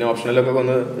 പിന്നെ ഓപ്ഷണലൊക്കെ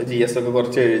ഒന്ന് GS ഒക്കെ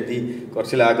കുറച്ച് എഴുതി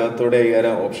കുറച്ച് ലാഘവത്തോടെ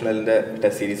കയറാൻ ഓപ്ഷണലിന്റെ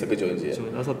ടെസ്റ്റ് സീരീസ് ഒക്കെ ജോയിൻ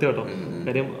ചെയ്യുക. അത് സത്യം കേട്ടോ.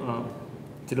 കാര്യം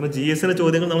ചിലപ്പോൾ GSന്റെ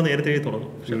ചോദ്യങ്ങൾ നമ്മൾ നേരത്തെ എഴുതി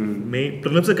തുടങ്ങും. പക്ഷെ മെയിൻ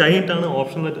പ്രിലിംസ് കഴിഞ്ഞിട്ടാണ്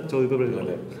ഓപ്ഷണൽ ചോദ്യപേപ്പർ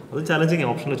എഴുതുന്നത്. അത് ചലഞ്ചിങ്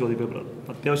ഓപ്ഷണൽ ചോദ്യപേപ്പർ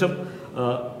അത്യാവശ്യം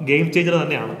ഗെയിം ചേഞ്ചർ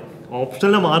തന്നെയാണ്.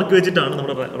 ഓപ്ഷണലിനെ മാർക്ക് വെച്ചിട്ടാണ്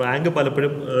നമ്മുടെ റാങ്ക്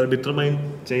പലപ്പോഴും ഡിറ്റർമൈൻ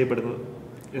ചെയ്യപ്പെടുന്നത്.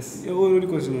 ഒരു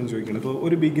ക്വസ്റ്റ്യൻ ഞാൻ ചോദിക്കണം. ഇപ്പോൾ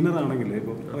ഒരു ബിഗിനർ ആണെങ്കിൽ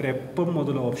ഇപ്പോൾ അവരെപ്പം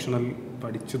മുതൽ ഓപ്ഷണൽ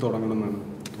പഠിച്ചു തുടങ്ങണം എന്നാണ്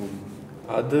തോന്നുന്നത്?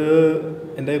 അത്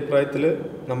എൻ്റെ അഭിപ്രായത്തിൽ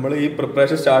നമ്മൾ ഈ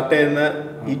പ്രിപ്പറേഷൻ സ്റ്റാർട്ട് ചെയ്യുന്ന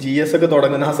ഈ GS ഒക്കെ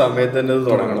തുടങ്ങുന്ന ആ സമയത്ത് തന്നെ അത്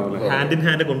തുടങ്ങണം. ഹാൻഡ് ഇൻ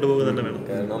ഹാൻഡ് കൊണ്ടുപോകുക തന്നെ വേണം.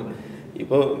 കാരണം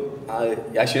ഇപ്പോൾ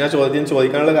അശ്വിന ചോദ്യം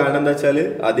ചോദിക്കാനുള്ള കാരണം എന്താ വെച്ചാൽ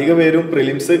അധിക പേരും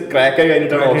പ്രിലിംസ് ക്രാക്ക് ആയി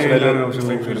കഴിഞ്ഞിട്ടാണ്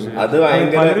ഓപ്ഷണൽ. അത്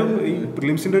ഭയങ്കര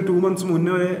പ്രിലിംസിന്റെ 2 months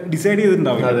മുന്നേ വരെ ഡിസൈഡ്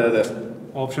ചെയ്തിട്ടുണ്ടാവും. അതെ അതെ.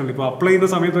 ഓപ്ഷനിൽ ഇപ്പോൾ അപ്ലൈ ചെയ്യുന്ന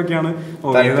സമയത്തൊക്കെയാണ്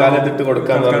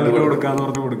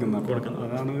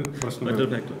അതാണ് പ്രശ്നം.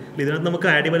 ഇതിനകത്ത് നമുക്ക്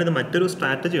ആഡ് ചെയ്യുന്ന മറ്റൊരു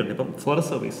സ്ട്രാറ്റജി ഉണ്ട്. ഇപ്പം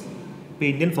ഫോറസ്റ്റ് സർവീസ്, ഇപ്പം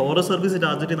ഇന്ത്യൻ ഫോറസ്റ്റ് സർവീസ്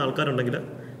ടാർഗറ്റ് ചെയ്യുന്ന ആൾക്കാരുണ്ടെങ്കിൽ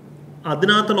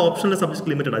അതിനകത്തുള്ള ഓപ്ഷണൽ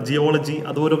സബ്ജക്ട് ലിമിറ്റഡ് ആണ്. ജിയോളജി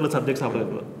അതുപോലുള്ള സബ്ജക്ട്സ് അവിടെ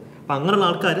വരുന്നത്. അപ്പം അങ്ങനെയുള്ള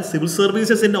ആൾക്കാർ സിവിൽ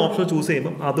സർവീസസിൻ്റെ ഓപ്ഷൻ ചൂസ്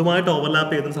ചെയ്യുമ്പോൾ അതുമായിട്ട്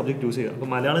ഓവർലാപ്പ് ചെയ്യുന്ന സബ്ജക്ട് ചൂസ് ചെയ്യുക. അപ്പോൾ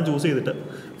മലയാളം ചൂസ് ചെയ്തിട്ട്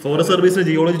ഫോറസ്റ്റ് സർവീസിന്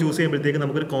ജിയോളജി ചൂസ് ചെയ്യുമ്പോഴത്തേക്ക്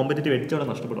നമുക്കൊരു കോമ്പറ്റേറ്റീവ് എഡ്ജ് അവിടെ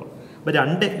നഷ്ടപ്പെടും. അപ്പോൾ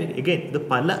എഗെയിൻ ഇത്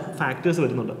പല ഫാക്ടേഴ്സ്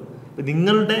വരുന്നുണ്ട്.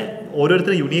 നിങ്ങളുടെ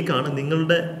ഓരോരുത്തരും യുണീക്കാണ്.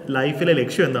 നിങ്ങളുടെ ലൈഫിലെ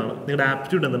ലക്ഷ്യം എന്താണ്, നിങ്ങളുടെ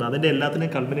ആപ്റ്റിറ്റ്യൂഡ് എന്താണ്, അതിൻ്റെ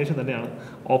എല്ലാത്തിൻ്റെയും കൾമിനേഷൻ തന്നെയാണ്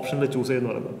ഓപ്ഷനിൽ ചൂസ്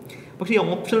ചെയ്യുന്നത് പറയുന്നത്. പക്ഷേ ഈ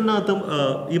ഓപ്ഷനകത്തും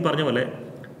ഈ പറഞ്ഞ പോലെ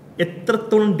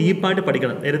എത്രത്തോളം ഡീപ്പായിട്ട്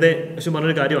പഠിക്കണം. നേരത്തെ പക്ഷെ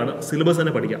പറഞ്ഞൊരു കാര്യമാണ് സിലബസ്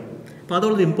തന്നെ പഠിക്കാം. അപ്പോൾ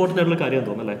അതുള്ളത് ഇമ്പോർട്ടൻ്റ് ആയിട്ടുള്ള കാര്യം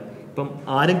തോന്നുന്നല്ലേ. ഇപ്പം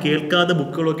ആരും കേൾക്കാതെ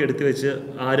ബുക്കുകളൊക്കെ എടുത്തു വെച്ച്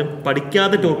ആരും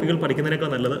പഠിക്കാതെ ടോപ്പിക്കുകൾ പഠിക്കുന്നതിനേക്കാൾ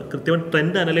നല്ലത് കൃത്യമായി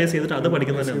ട്രെൻഡ് അനലൈസ് ചെയ്തിട്ട് അത്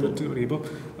പഠിക്കുന്നതന്നെ. ഇപ്പോൾ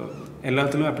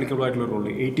എല്ലാത്തിലും ആപ്ലിക്കബിൾ ആയിട്ടുള്ള റൂൾ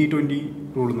 80-20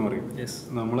 റൂൾ എന്ന് പറയും.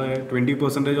 നമ്മളെ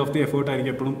 20% ഓഫ് ദി എഫേർട്ട്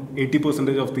ആയിരിക്കും എപ്പോഴും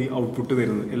 80% ഓഫ് ദി ഔട്ട്പുട്ട്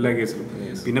തരുന്നത് എല്ലാ കേസിലും.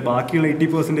 പിന്നെ ബാക്കിയുള്ള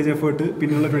 80% എഫേർട്ട്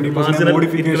പിന്നെയുള്ള 20%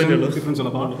 മോഡിഫിക്കേഷൻ ഡിഫറൻസ്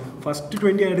ഉള്ളൂ. അപ്പോൾ ഫസ്റ്റ്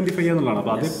 20 ഐഡന്റിഫൈ ചെയ്യാന്നുള്ളതാണ്.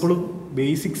 അപ്പോൾ അതെപ്പോഴും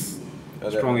ബേസിക്സ്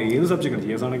സ്ട്രോങ്. ഏത് സബ്ജക്റ്റ്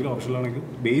GS ആണെങ്കിലും ഓപ്ഷണൽ ആണെങ്കിലും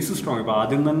ബേസ് സ്ട്രോങ്. ഇപ്പോൾ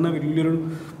ആദ്യം തന്നെ വലിയൊരു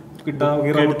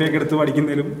കിട്ടാവുക റൗട്ടേക്ക് എടുത്ത്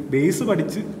പഠിക്കുന്നതിലും ബേസ്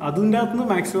പഠിച്ച് അതിൻ്റെ അകത്തുനിന്ന്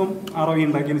മാക്സിമം ROI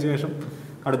ഉണ്ടാക്കിയതിന് ശേഷം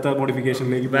അടുത്ത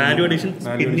മോഡിഫിക്കേഷനിലേക്ക് വാല്യൂ അഡീഷൻ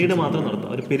പിന്നീട് മാത്രം നടത്തും.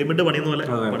 ഒരു പിരമിഡ് പണിയുന്ന പോലെ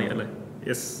പണിയല്ലേ.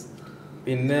 യെസ്.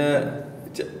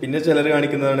 പിന്നെ ചിലർ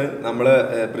കാണിക്കുന്നതാണ് നമ്മൾ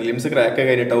പ്രിലിംസ് ക്രാക്ക്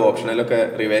കഴിഞ്ഞിട്ട് ഓപ്ഷണലൊക്കെ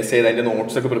റിവൈസ് ചെയ്ത് അതിൻ്റെ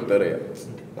നോട്ട്സ് ഒക്കെ പ്രിപ്പയർ ചെയ്യാം.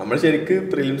 നമ്മൾ ശരിക്ക്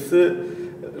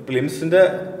പ്രിലിംസിന്റെ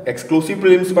എക്സ്ക്ലൂസീവ്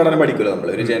പ്രിലിംസ് പഠനം പഠിക്കുമല്ലോ നമ്മൾ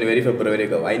ഒരു ജനുവരി ഫെബ്രുവരി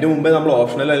ഒക്കെ. അതിന്റെ മുമ്പേ നമ്മൾ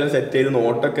ഓപ്ഷണൽ എല്ലാം സെറ്റ് ചെയ്ത്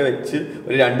നോട്ടൊക്കെ വെച്ച്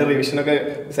ഒരു 2 റിവിഷനൊക്കെ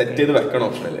സെറ്റ് ചെയ്ത്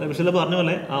വെക്കണം. റിവിഷനിൽ പറഞ്ഞ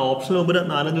പോലെ ആ ഓപ്ഷനിൽ മുമ്പ്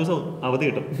 4-5 ദിവസം അവധി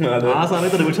കിട്ടും. ആ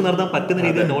സമയത്ത് റിവിഷൻ നടത്താൻ പറ്റുന്ന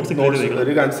രീതിയിൽ നോട്ട്സ്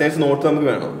ഒരു കൺസൈൻസ് നോട്ട് നമുക്ക്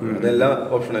വേണം. അതെല്ലാം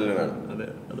ഓപ്ഷണലിന് വേണം. അതെ,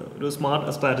 ഒരു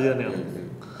സ്മാർട്ട് സ്ട്രാറ്റജി തന്നെയാണ്.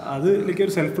 അത് എനിക്ക്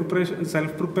ഒരു സെൽഫ്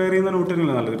പ്രിപ്പയർ ചെയ്യുന്ന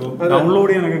നോട്ടുകളല്ല നല്ലത്. ഇപ്പോൾ ഡൗൺലോഡ്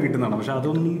ചെയ്യാനൊക്കെ കിട്ടുന്നതാണ്. പക്ഷെ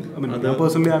അതൊന്നും ഞാൻ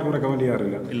പേഴ്സണലി ആർക്കും റെക്കമെൻഡ്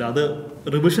ചെയ്യാറില്ല. ഇല്ല, അത്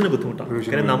റിവിഷന് ബുദ്ധിമുട്ടാണ്.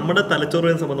 നമ്മുടെ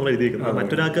തലച്ചോറ് സംബന്ധം എഴുതിയിരിക്കുന്നത്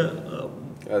മറ്റൊരാൾക്ക്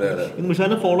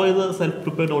ഫോളോ ചെയ്ത സെൽഫ്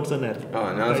പ്രിപ്പയർ നോട്ട്സ് തന്നെയായിരുന്നു.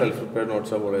 ഞാൻ സെൽഫ് പ്രിപ്പയർ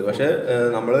നോട്ട്സ് ഫോളോ ചെയ്തു. പക്ഷെ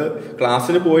നമ്മൾ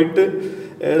ക്ലാസ്സിന് പോയിട്ട്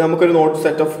നമുക്കൊരു not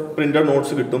set of printed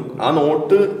notes കിട്ടും. ആ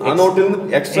നോട്ടിൽ നിന്ന്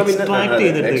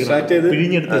എക്സ്ട്രാക്ട് ചെയ്ത്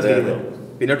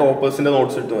പിന്നെ ടോപ്പേഴ്സിന്റെ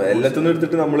നോട്ട്സ് കിട്ടും, എല്ലാത്തിനും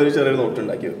എടുത്തിട്ട് നമ്മളൊരു ചെറിയൊരു നോട്ട്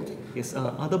ഉണ്ടാക്കി വെക്കും. യെസ്,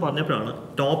 അത് പറഞ്ഞപ്പോഴാണ്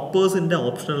ടോപ്പേഴ്സിന്റെ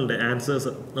ഓപ്ഷണലിന്റെ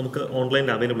ആൻസേഴ്സ് നമുക്ക്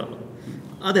ഓൺലൈനിൽ അവൈലബിൾ ആണ്.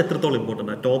 അത് എത്രത്തോളം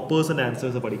ഇമ്പോർട്ടൻ്റ് ആണ് ടോപ്പേഴ്സിന്റെ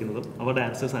ആൻസേഴ്സ് പഠിക്കുന്നതും അവരുടെ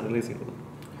ആൻസേഴ്സ് അനലൈസ് ചെയ്യുന്നതും?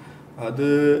 അത്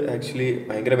ആക്ച്വലി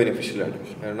ഭയങ്കര ബെനിഫിഷ്യലാണ്.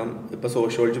 കാരണം ഇപ്പോൾ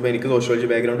സോഷ്യോളജി, ഇപ്പോൾ എനിക്ക് സോഷ്യോളജി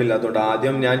ബാക്ക്ഗ്രൗണ്ട് ഇല്ലാത്തതുകൊണ്ട്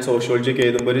ആദ്യം ഞാൻ സോഷ്യോളജിക്ക്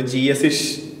എഴുതുമ്പോൾ ഒരു GS ഇഷ്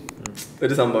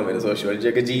ഒരു സംഭവം വരും. സോഷ്യോളജി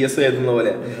ഒക്കെ GS എഴുതുന്ന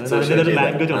പോലെ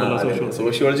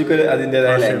സോഷ്യോളജിക്ക്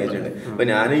അതിൻ്റെതായ ലാംഗ്വേജ് ഉണ്ട്. അപ്പോൾ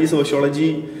ഞാൻ ഈ സോഷ്യോളജി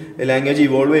ലാംഗ്വേജ്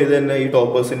ഇവോൾവ് ചെയ്ത് തന്നെ ഈ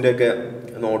ടോപ്പേഴ്സിൻ്റെ ഒക്കെ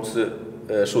നോട്ട്സ്,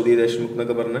 ശ്രുതി ദേശ്മുഖ്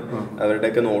എന്നൊക്കെ പറഞ്ഞ്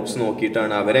അവരുടെയൊക്കെ നോട്ട്സ്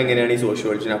നോക്കിയിട്ടാണ് അവരെങ്ങനെയാണ് ഈ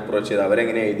സോഷ്യോളജിനെ അപ്രോച്ച് ചെയ്തത്,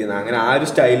 അവരെങ്ങനെ എഴുതിയത്, അങ്ങനെ ആ ഒരു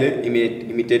സ്റ്റൈല്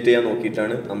ഇമിറ്റേറ്റ് ചെയ്യാൻ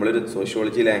നോക്കിയിട്ടാണ് നമ്മളൊരു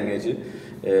സോഷ്യോളജി ലാംഗ്വേജ്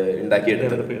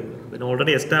ഉണ്ടാക്കിയെടുത്തത്. പിന്നെ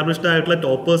ഓൾറെഡി എസ്റ്റാബ്ലിഷ്ഡ് ആയിട്ടുള്ള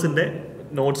ടോപ്പേഴ്സിന്റെ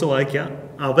നോട്ട്സ് വായിക്കുക,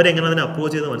 അവരെങ്ങനെ അതിനെ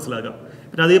അപ്രോച്ച് ചെയ്ത് മനസ്സിലാക്കാം.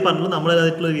 പിന്നെ അത് ഈ പറഞ്ഞത്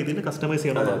നമ്മളതായിട്ടുള്ള രീതിയിൽ കസ്റ്റമൈസ്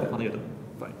ചെയ്യണം പറഞ്ഞിരുന്നത്.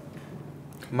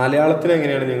 മലയാളത്തിന്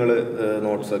എങ്ങനെയാണ് നിങ്ങൾ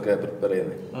നോട്ട്സ് ഒക്കെ പ്രിപ്പയർ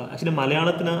ചെയ്യുന്നത്? ആക്ച്വലി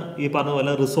മലയാളത്തിന് ഈ പറഞ്ഞ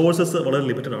പോലെ റിസോഴ്സസ് വളരെ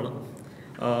ലിമിറ്റഡ് ആണ്.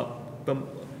 ഇപ്പം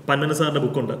പന്നൻ സാറിൻ്റെ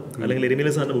ബുക്കുണ്ട്, അല്ലെങ്കിൽ എരിമില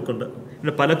സാറിൻ്റെ ബുക്കുണ്ട്,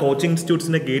 പിന്നെ പല കോച്ചിങ്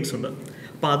ഇൻസ്റ്റിറ്റ്യൂട്ട്സിൻ്റെ ഗൈഡ്സ് ഉണ്ട്.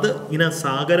 അപ്പം അത് ഇങ്ങനെ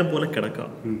സാഗരം പോലെ കിടക്കാം.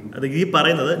 അത് ഈ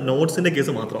പറയുന്നത് നോട്ട്സിൻ്റെ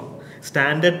കേസ് മാത്രമാണ്.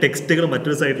 സ്റ്റാൻഡേർഡ് ടെക്സ്റ്റുകൾ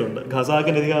മറ്റൊരു സൈഡിലുണ്ട്.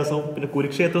 ഖസാക്കിൻ്റെ ഇതിഹാസവും പിന്നെ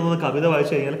കുരുക്ഷേത്രം എന്ന കവിത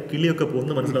വായിച്ചു കഴിഞ്ഞാൽ കിളിയൊക്കെ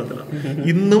പോകുന്ന മനസ്സിലാകത്തില്ല.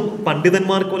 ഇന്നും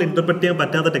പണ്ഡിതന്മാർക്ക് പോലെ ഇന്റർപ്രറ്റ് ചെയ്യാൻ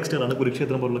പറ്റാത്ത ടെക്സ്റ്റുകളാണ്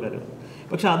കുരുക്ഷേത്രം പോലുള്ള കാര്യങ്ങൾ.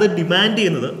 പക്ഷെ അത് ഡിമാൻഡ്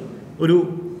ചെയ്യുന്നത് ഒരു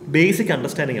ബേസിക്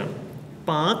അണ്ടർസ്റ്റാൻഡിംഗ് ആണ്.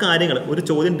 അപ്പോൾ ആ കാര്യങ്ങൾ ഒരു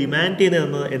ചോദ്യം ഡിമാൻഡ്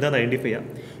ചെയ്യുന്നത് എന്താണെന്ന് ഐഡൻറ്റിഫൈ ചെയ്യാം.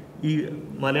 ഈ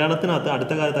മലയാളത്തിനകത്ത്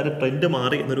അടുത്ത കാലത്തായിട്ട് ട്രെൻഡ്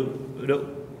മാറി എന്നൊരു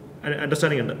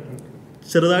അണ്ടർസ്റ്റാൻഡിംഗ് ഉണ്ട്,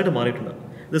 ചെറുതായിട്ട് മാറിയിട്ടുണ്ട്.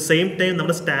 അറ്റ് ദ സെയിം ടൈം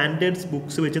നമ്മുടെ സ്റ്റാൻഡേർഡ്സ്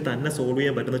ബുക്സ് വെച്ച് തന്നെ സോൾവ്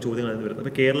ചെയ്യാൻ പറ്റുന്ന ചോദ്യങ്ങളാണ് വരുന്നത്.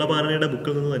 അപ്പോൾ കേരള ഭാരതിയുടെ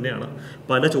ബുക്കിൽ നിന്ന് തന്നെയാണ്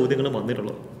പല ചോദ്യങ്ങളും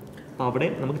വന്നിട്ടുള്ളത്. അപ്പോൾ അവിടെ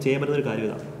നമുക്ക് ചെയ്യാൻ പറ്റുന്ന ഒരു കാര്യം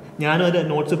ഇതാണ്. ഞാനും അതിൻ്റെ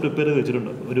നോട്ട്സ് പ്രിപ്പയർ ചെയ്ത്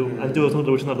വെച്ചിട്ടുണ്ട്, ഒരു 5 ദിവസം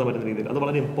റിവിഷൻ നടത്താൻ പറ്റുന്ന രീതിയിൽ. അത്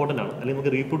വളരെ ഇമ്പോർട്ടൻ്റ് ആണ്, അല്ലെങ്കിൽ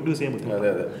നമുക്ക് റീപ്രൊഡ്യൂസ് ചെയ്യാൻ പറ്റും.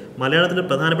 മലയാളത്തിൻ്റെ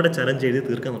പ്രധാനപ്പെട്ട ചലഞ്ച് എഴുതി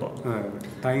തീർക്കുക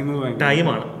എന്നുള്ളതാണ്,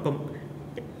 ടൈമാണ്. അപ്പം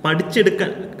പഠിച്ചെടുക്കാൻ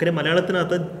കാര്യം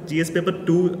മലയാളത്തിനകത്ത്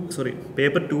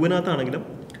പേപ്പർ 2-നാണെങ്കിലും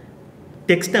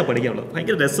ടെക്സ്റ്റാണ് പഠിക്കാനുള്ളത്.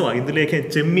 ഭയങ്കര രസമാണ്. ഇതിലേക്ക്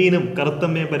ചെമ്മീനും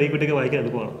കറുത്തമ്മയും പരീക്കുട്ടിയൊക്കെ വായിക്കാൻ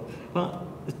എളുപ്പമാണ്. അപ്പോൾ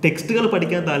ടെക്സ്റ്റുകൾ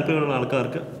പഠിക്കാൻ താല്പര്യമുള്ള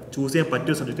ആൾക്കാർക്ക് ചൂസ് ചെയ്യാൻ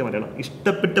പറ്റിയൊരു സബ്ജക്റ്റ് മലയാളം.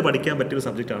 ഇഷ്ടപ്പെട്ട് പഠിക്കാൻ പറ്റിയൊരു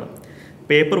സബ്ജക്റ്റാണ്.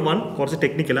 പേപ്പർ 1 കുറച്ച്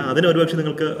ടെക്നിക്കലാണ്, അതിന് ഒരുപക്ഷെ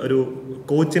നിങ്ങൾക്ക് ഒരു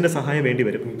കോച്ചിൻ്റെ സഹായം വേണ്ടി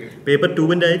വരും. പേപ്പർ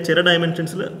 2-ൻ്റെ ചില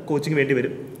ഡയമെൻഷൻസിൽ കോച്ചിങ് വേണ്ടി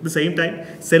വരും. At the same time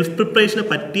self പ്രിപ്പറേഷന്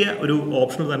പറ്റിയ ഒരു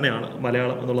ഓപ്ഷൻ തന്നെയാണ്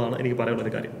മലയാളം എന്നുള്ളതാണ് എനിക്ക് പറയാനുള്ള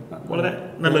ഒരു കാര്യം. വളരെ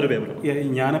നല്ലൊരു പേപ്പർ.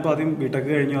 ഞാനിപ്പോൾ ആദ്യം ബിടെക്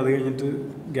കഴിഞ്ഞു, അത് കഴിഞ്ഞിട്ട്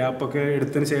ഗ്യാപ്പൊക്കെ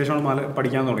എടുത്തതിന് ശേഷമാണ്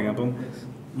പഠിക്കാൻ തുടങ്ങി. അപ്പം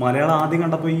മലയാളം ആദ്യം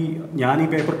കണ്ടപ്പോൾ ഞാൻ ഈ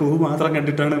പേപ്പർ 2 മാത്രം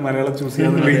കണ്ടിട്ടാണ് മലയാളം ചൂസ്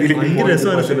ചെയ്യാനുള്ള രീതിയിൽ.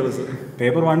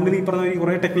 പേപ്പർ 1 ഈ പറഞ്ഞ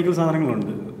കുറേ ടെക്നിക്കൽ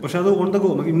സാധനങ്ങളുണ്ട്, പക്ഷെ അത് ഓൺ ദ ഗോ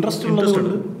നമുക്ക് ഇൻട്രസ്റ്റ്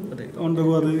ഉള്ളതുകൊണ്ട്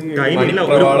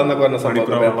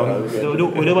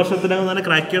ഒരു വർഷത്തിനകം തന്നെ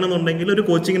ക്രാക്ക് ചെയ്യണമെന്നുണ്ടെങ്കിൽ ഒരു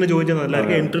കോച്ചിങ്ങിന് ജോയിൻ ചെയ്യുന്നത്.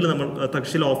 എല്ലാവർക്കും എൻട്രിയിൽ നമ്മൾ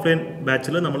തക്ഷശിൽ ഓഫ്ലൈൻ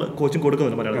ബാച്ചിൽ നമ്മൾ കോച്ചിങ്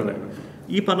കൊടുക്കുന്നുണ്ട് മലയാളത്തിൽ.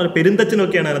 ഈ പറഞ്ഞ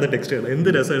പെരുന്തച്ഛനൊക്കെയാണ് അതിൻ്റെ ടെക്സ്റ്റുകൾ. എന്ത്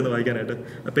രസമായിരുന്നു വായിക്കാനായിട്ട്.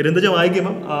 പെരുന്തച്ഛൻ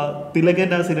വായിക്കുമ്പോൾ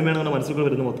തിലകൻ്റെ ആ സിനിമയാണ് നമ്മുടെ മനസ്സിൽ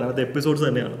വരുന്നത് മൊത്തം. അതിൻ്റെ എപ്പിസോഡ്സ്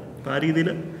തന്നെയാണ്. അപ്പോൾ ആ രീതിയിൽ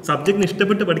സബ്ജക്റ്റിന്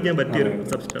ഇഷ്ടപ്പെട്ട് പഠിക്കാൻ പറ്റിയൊരു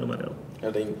സബ്ജക്റ്റാണ് മലയാളം.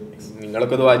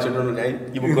 നിങ്ങളൊക്കെ അത് വായിച്ചിട്ടുണ്ടോ? ഞാൻ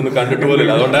ഈ ബുക്കൊന്നും കണ്ടിട്ട്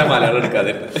പോലില്ല, അതുകൊണ്ടാണ് മലയാളം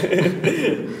എടുക്കാതെ.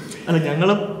 അല്ല,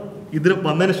 ഞങ്ങളും ഇതിന്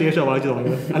വന്നതിന് ശേഷം വായിച്ചു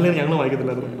തുടങ്ങിയത്, അല്ലെങ്കിൽ ഞങ്ങൾ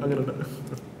വായിക്കത്തില്ലായിരുന്നു. അങ്ങനെയുണ്ട്.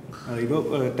 ഇപ്പോൾ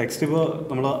ടെക്സ്റ്റ് ഇപ്പോൾ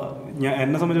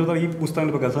എന്നെ സംബന്ധിച്ചിടത്തോളം ഈ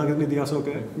പുസ്തകങ്ങൾ ഇപ്പോൾ ഖസാക്കിൻ്റെ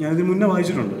ഇതിഹാസമൊക്കെ ഞാൻ ഇതിന് മുന്നേ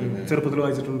വായിച്ചിട്ടുണ്ട്, ചെറുപ്പത്തിൽ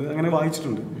വായിച്ചിട്ടുണ്ട്, അങ്ങനെ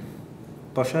വായിച്ചിട്ടുണ്ട്.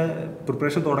 പക്ഷേ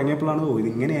പ്രിപ്പറേഷൻ തുടങ്ങിയപ്പോഴാണ് ഇത്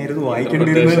ഇങ്ങനെയായിരുന്നു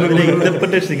വായിക്കേണ്ടിയിരുന്നത്,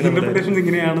 ഇന്റർപ്രിട്ടേഷൻ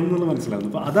ഇങ്ങനെയാണെന്നുള്ളത് മനസ്സിലാവുന്നത്.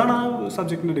 അപ്പോൾ അതാണ് ആ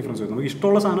സബ്ജക്റ്റിൻ്റെ ഡിഫറൻസ് വരുന്നത്. നമുക്ക്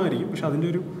ഇഷ്ടമുള്ള സാധനമായിരിക്കും, പക്ഷെ അതിൻ്റെ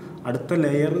ഒരു അടുത്ത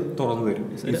ലെയർ തുറന്നു തരും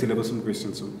ഈ സിലബസും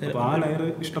ക്വസ്റ്റ്യൻസും. അപ്പോൾ ആ ലെയർ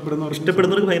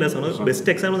ഇഷ്ടപ്പെടുന്നവർക്ക് ഭയങ്കര രസമാണ്.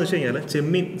 ബെസ്റ്റ് എക്സാമ്പിൾ എന്ന് വെച്ച് കഴിഞ്ഞാൽ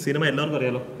ചെമ്മീൻ സിനിമ എല്ലാവർക്കും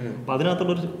അറിയാലോ. അപ്പോൾ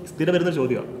അതിനകത്തുള്ളൊരു സ്ഥിരം വരുന്നൊരു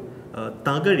ചോദ്യമാണ്,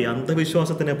 തകഴി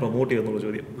അന്ധവിശ്വാസത്തിനെ പ്രൊമോട്ട് ചെയ്യുന്നുള്ള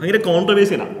ചോദ്യം. ഭയങ്കര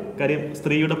കോൺട്രവേഴ്സ്യലാണ്. കാര്യം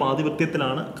സ്ത്രീയുടെ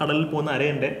പാതിവൃത്യത്തിലാണ് കടലിൽ പോകുന്ന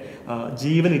അരയൻ്റെ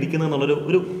ജീവൻ ഇരിക്കുന്നത്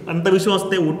എന്നുള്ളൊരു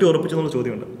അന്ധവിശ്വാസത്തെ ഊട്ടി ഉറപ്പിച്ചെന്നുള്ള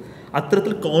ചോദ്യമുണ്ട്.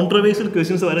 അത്തരത്തിൽ കോൺട്രവേഴ്സ്യൽ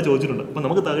ക്വസ്റ്റ്യൻസ് വരെ ചോദിച്ചിട്ടുണ്ട്. അപ്പോൾ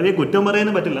നമുക്ക് തകഴിയെ കുറ്റം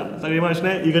പറയാനും പറ്റില്ല, തകഴി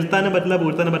മാഷിനെ ഇകഴ്ത്താനും പറ്റില്ല,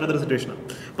 പുകഴ്ത്താനും പറ്റാത്തൊരു സിറ്റുവേഷനാണ്.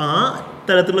 അപ്പോൾ ആ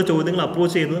തരത്തിലുള്ള ചോദ്യങ്ങൾ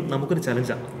അപ്രോച്ച് ചെയ്യുന്നത് നമുക്കൊരു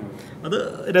ചലഞ്ചാണ്. അത്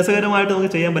രസകരമായിട്ട്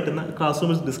നമുക്ക് ചെയ്യാൻ പറ്റുന്ന ക്ലാസ്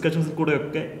റൂം ഡിസ്കഷൻസിൽ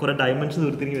കൂടെയൊക്കെ കുറേ ഡയമെൻഷൻസ്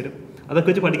ഉരുത്തിരിഞ്ഞ് വരും. അതൊക്കെ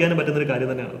വെച്ച് പഠിക്കാനും പറ്റുന്നൊരു കാര്യം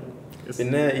തന്നെയാണ്.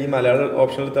 പിന്നെ ഈ മലയാളം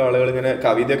ഓപ്ഷനിലത്തെ ആളുകൾ ഇങ്ങനെ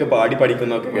കവിതയൊക്കെ പാടി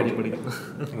പഠിക്കുന്നൊക്കെ പഠിക്കാം.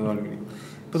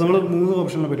 ഇപ്പോൾ നമ്മൾ 3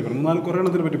 ഓപ്ഷനെ പറ്റി പറഞ്ഞു, 4 കുറേ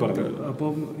എണ്ണത്തിനെ പറ്റി പറഞ്ഞു.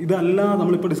 അപ്പം ഇതല്ല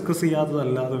നമ്മളിപ്പോൾ ഡിസ്കസ്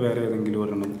ചെയ്യാത്തതല്ലാതെ വേറെ ഏതെങ്കിലും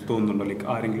ഒരെണ്ണം തോന്നുന്നുണ്ടോ? ലൈക്ക്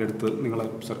ആരെങ്കിലും എടുത്ത് നിങ്ങളെ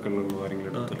സർക്കിളിലുള്ള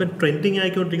ആരെങ്കിലും ഇപ്പം ട്രെൻഡിങ്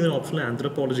ആയിക്കൊണ്ടിരിക്കുന്ന ഓപ്ഷൻ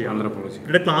ആന്ത്രപ്പോളജി.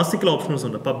 ഇവിടെ ക്ലാസിക്കൽ ഓപ്ഷൻസ്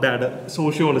ഉണ്ട്, പബ്ബാഡ്,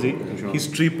 സോഷ്യോളജി,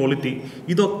 ഹിസ്റ്ററി, പൊളിറ്റി.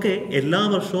 ഇതൊക്കെ എല്ലാ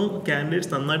വർഷവും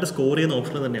കാൻഡിഡേറ്റ്സ് നന്നായിട്ട് സ്കോർ ചെയ്യുന്ന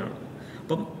ഓപ്ഷൻ തന്നെയാണ്.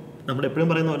 അപ്പം നമ്മൾ എപ്പോഴും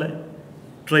പറയുന്ന പോലെ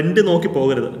ട്രെൻഡ് നോക്കി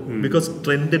പോകരുത്, because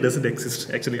trend doesn't exist.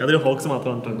 Actually അതൊരു ഹോക്സ്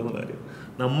മാത്രമാണ് ട്രെൻഡ് എന്നുള്ള കാര്യം.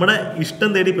 നമ്മുടെ ഇഷ്ടം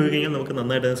തേടി പോയി കഴിഞ്ഞാൽ നമുക്ക്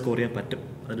നന്നായിട്ട് സ്കോർ ചെയ്യാൻ പറ്റും.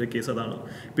 അതിൻ്റെ കേസ് അതാണ്.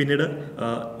 പിന്നീട്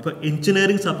ഇപ്പോൾ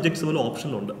എഞ്ചിനീയറിംഗ് സബ്ജക്ട്സ് പോലെ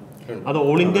ഓപ്ഷനുണ്ട്. അത്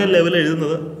ഓൾ ഇന്ത്യ ലെവലിൽ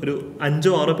എഴുതുന്നത് ഒരു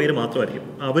 5-6 പേര് മാത്രമായിരിക്കും.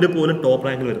 അവർ പോലും ടോപ്പ്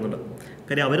റാങ്കിൽ വരുന്നുണ്ട്.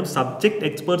 കാര്യം അവരും സബ്ജക്ട്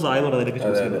എക്സ്പേർട്സ് ആയതുകൊണ്ട് അതിലേക്ക്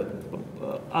ചൂസ് ചെയ്യുന്നത്.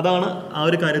 അതാണ് ആ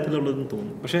ഒരു കാര്യത്തിലുള്ളതെന്ന്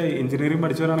തോന്നുന്നു. പക്ഷേ എഞ്ചിനീയറിംഗ്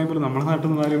പഠിച്ചവരാണെങ്കിൽ പോലും നമ്മുടെ നാട്ടിൽ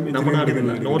നിന്നാലും നമ്മുടെ നാട്ടിൽ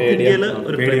നോർത്ത് ഇന്ത്യയിൽ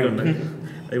ഒരു ട്രെൻഡ് ഉണ്ട്.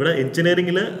 ഇവിടെ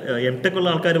എഞ്ചിനീയറിംഗിൽ എംടെക് ഉള്ള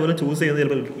ആൾക്കാർ പോലും ചൂസ് ചെയ്യുന്നത്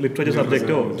ചിലപ്പോൾ ലിറ്ററേച്ചർ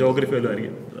സബ്ജക്റ്റോ ജോഗ്രഫിയോ എല്ലാം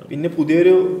ആയിരിക്കും. പിന്നെ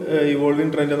പുതിയൊരു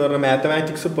ഇവോൾവിംഗ് ട്രെൻഡ് എന്ന് പറഞ്ഞാൽ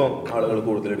മാത്തമാറ്റിക്സ് ഇപ്പം ആളുകൾ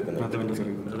കൂടുതൽ എടുക്കുന്നത്.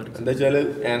 എന്താ വെച്ചാൽ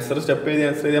ആൻസർ സ്റ്റെപ്പ് ചെയ്ത്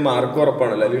ആൻസർ ചെയ്താൽ മാർക്ക്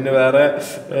ഉറപ്പാണല്ലോ, അല്ലെങ്കിൽ പിന്നെ വേറെ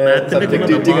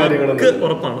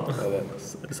ഉറപ്പാണ്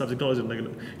സബ്ജക്ട് നോളജ് ഉണ്ടെങ്കിൽ.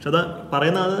 പക്ഷെ അതാ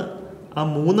പറയുന്നത് ആ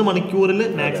 3 മണിക്കൂറിൽ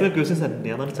മാക്സിമം ക്വസ്റ്റ്യൻസ് അറ്റൻഡ്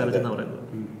ചെയ്യാം, അതാണ് ചലഞ്ച് എന്ന് പറയുന്നത്.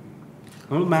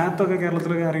 നമ്മൾ മാത്ത് ഒക്കെ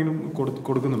കേരളത്തിലൊക്കെ ആരെങ്കിലും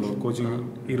കൊടുക്കുന്നുണ്ടോ കോച്ചിങ്?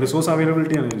 ഈ റിസോഴ്സ്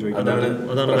അവൈലബിലിറ്റി ആണ് ഞാൻ ചോദിക്കുന്നത്.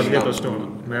 അതാണ് വലിയ പ്രശ്നമാണ്.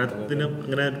 മാത്തിന്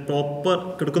അങ്ങനെ പ്രോപ്പർ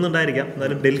കൊടുക്കുന്നുണ്ടായിരിക്കാം,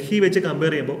 എന്നാലും ഡൽഹി വെച്ച്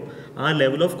കമ്പയർ ചെയ്യുമ്പോൾ ആ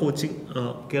ലെവൽ ഓഫ് കോച്ചിങ്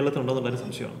കേരളത്തിലുണ്ടോന്നുള്ളൊരു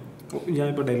സംശയമാണ്.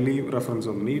 ഞാനിപ്പോൾ ഡൽഹി റെഫറൻസ്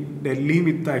വന്നു. ഈ ഡൽഹി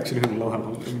മിത്ത് ആക്ച്വലി ഉള്ളതാണ്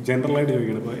ജനറലായിട്ട്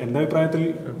ചോദിക്കുന്നത്. ഇപ്പോൾ എൻ്റെ അഭിപ്രായത്തിൽ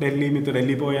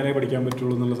ഡൽഹി പോയാലേ പഠിക്കാൻ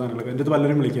പറ്റുള്ളൂ എന്നുള്ള സാധനങ്ങളൊക്കെ എൻ്റെ അടുത്ത്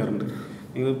പലരും വിളിക്കാറുണ്ട്.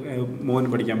 നിങ്ങൾ മോൻ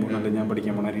പഠിക്കാൻ പോകണം, അല്ലെങ്കിൽ ഞാൻ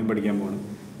പഠിക്കാൻ പോകണം, അല്ലെങ്കിൽ പഠിക്കാൻ പോകണം,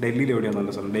 ഡൽഹിയിൽ എവിടെയാണ്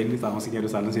നല്ല സ്ഥലം, ഡൽഹി താമസിക്കാൻ ഒരു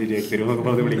സ്ഥലം ശരിയാക്കി തരും എന്നൊക്കെ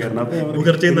പറഞ്ഞ് വിളിക്കാറുണ്ട്. അപ്പോൾ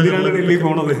ഡൽഹി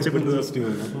പോകണത്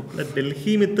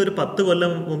ഡൽഹി മിത്ത് ഒരു 10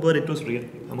 കൊല്ലം മുമ്പ് വരെ ഏറ്റവും സ്ട്രീം.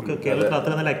 നമുക്ക് കേരളത്തിൽ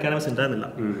അത്ര നല്ല അക്കാഡമിക്സ് ഉണ്ടായിരുന്നില്ല.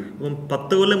 അപ്പം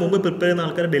 10 കൊല്ലം മുമ്പ് പ്രിപ്പയർ ചെയ്യുന്ന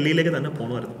ആൾക്കാർ ഡൽഹിയിലേക്ക് തന്നെ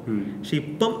പോകണമായിരുന്നു. പക്ഷെ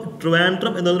ഇപ്പം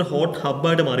ട്രിവാൻഡ്രം എന്നൊരു ഹോട്ട്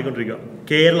ഹബ്ബായിട്ട് മാറിക്കൊണ്ടിരിക്കുക.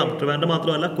 കേരളം, ട്രിവാൻഡ്രം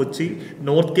മാത്രമല്ല കൊച്ചി,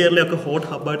 നോർത്ത് കേരളയൊക്കെ ഹോട്ട്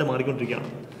ഹബ്ബായിട്ട് മാറിക്കൊണ്ടിരിക്കുകയാണ്.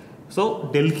 So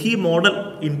Delhi model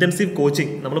intensive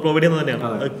coaching നമ്മൾ പ്രൊവൈഡ് ചെയ്യുന്നത് തന്നെയാണ്.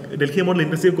 ഡൽഹി മോഡൽ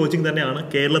ഇൻറ്റൻസീവ് കോച്ചിങ് തന്നെയാണ്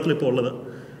കേരളത്തിൽ ഇപ്പോൾ ഉള്ളത്.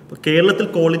 അപ്പോൾ കേരളത്തിൽ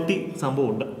ക്വാളിറ്റി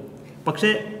സംഭവമുണ്ട്. പക്ഷേ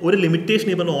ഒരു ലിമിറ്റേഷൻ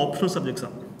ഈ പറഞ്ഞ ഓപ്ഷണൽ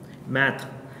സബ്ജക്ട്സാണ്. മാത്ത്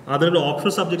അതിലൊരു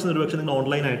ഓപ്ഷണൽ സബ്ജക്ട്സിന് ഒരു പക്ഷേ നിങ്ങൾ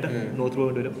ഓൺലൈനായിട്ട് നോട്ട്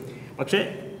പോകേണ്ടി വരും. പക്ഷേ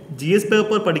GS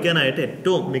പേപ്പർ പഠിക്കാനായിട്ട്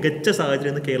ഏറ്റവും മികച്ച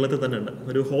സാഹചര്യം ഇന്ന് കേരളത്തിൽ തന്നെ ഉണ്ട്.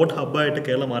 ഒരു ഹോട്ട് ഹബ്ബായിട്ട്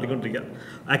കേരളം മാറിക്കൊണ്ടിരിക്കുക.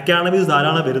 അക്കാഡമീസ്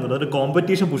ധാരാളം വരുന്നുണ്ട്, ഒരു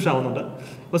കോമ്പറ്റീഷൻ പുഷ് ആവുന്നുണ്ട്.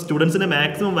 അപ്പോൾ സ്റ്റുഡൻസിന്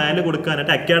മാക്സിമം വാല്യൂ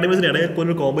കൊടുക്കാനായിട്ട് അക്കാഡമീസിന് ഇടയിൽ പോലും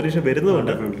ഒരു കോമ്പറ്റീഷൻ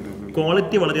വരുന്നതുകൊണ്ട്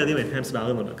ക്വാളിറ്റി വളരെയധികം എൻഹാൻസ്ഡ്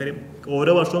ആകുന്നുണ്ട്. കാര്യം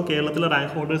ഓരോ വർഷവും കേരളത്തിലെ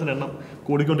റാങ്ക് ഹോൾഡേഴ്സിൻ്റെ എണ്ണം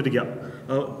കൂടിക്കൊണ്ടിരിക്കുക.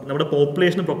 നമ്മുടെ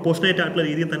പോപ്പുലേഷന് പ്രൊപ്പോർഷനേറ്റ് ആയിട്ടുള്ള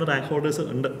രീതിയിൽ തന്നെ റാങ്ക് ഹോൾഡേഴ്സ്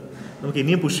ഉണ്ട്. നമുക്ക്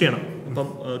ഇനിയും പുഷ് ചെയ്യണം. അപ്പം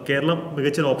കേരളം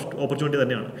മികച്ചൊരു ഓപ്പർച്യൂണിറ്റി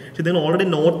തന്നെയാണ്. പക്ഷേ നിങ്ങൾ ഓൾറെഡി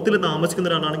നോർത്തിൽ താമസിക്കുന്ന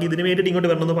ഒരാളാണെങ്കിൽ ഇതിന് വേണ്ടിയിട്ട് ഇങ്ങോട്ട്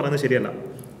വരണമെന്ന് പറയുന്നത് ശരിയല്ല.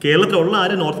 കേരളത്തിലുള്ള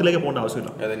ആരും നോർത്തിലേക്ക് പോകേണ്ട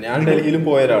ആവശ്യമില്ല. അതെ, ഞാൻ ഡൽഹിയിലും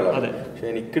പോയ ഒരാളാണ്. പക്ഷെ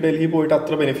എനിക്ക് ഡൽഹി പോയിട്ട്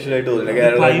അത്ര ബെനിഫിഷ്യൽ ആയിട്ട് തോന്നില്ല.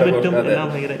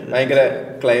 ഭയങ്കര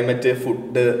ക്ലൈമറ്റ്,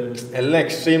 ഫുഡ് എല്ലാം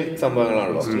എക്സ്ട്രീം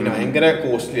സംഭവങ്ങളാണല്ലോ. പിന്നെ ഭയങ്കര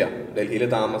കോസ്റ്റ്ലിയാ. ഡൽഹിയിലെ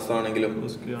താമസമാണെങ്കിലും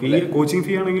കോച്ചിങ്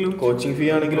ഫീ ആണെങ്കിലും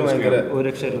ഭയങ്കര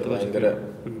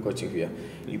കോച്ചിങ് ഫീ.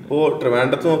 ഇപ്പോ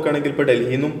ട്രിവാൻഡ്രത്ത് നോക്കുകയാണെങ്കിൽ ഇപ്പൊ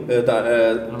ഡൽഹിയിൽ നിന്നും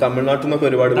തമിഴ്നാട്ടിൽ നിന്നൊക്കെ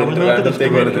ഒരുപാട്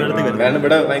ട്രിവാൻഡ്രത്തേക്ക് വരുന്നുണ്ട്. കാരണം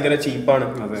ഇവിടെ ഭയങ്കര ചീപ്പാണ്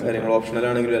കാര്യങ്ങൾ, ഓപ്ഷണൽ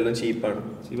ആണെങ്കിലും എല്ലാം ചീപ്പാണ്.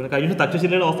 കഴിഞ്ഞ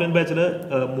തക്ഷശിലയുടെ ഓഫ്ലൈൻ ബാച്ചിൽ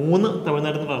 3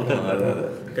 തമിഴ്നാട്ടിൽ നിന്നുള്ള ആൾക്കാരുണ്ട്.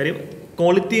 കാര്യം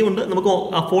ക്വാളിറ്റി ഉണ്ട്, നമുക്ക്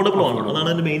അഫോർഡബിൾ ആണ്. അതാണ്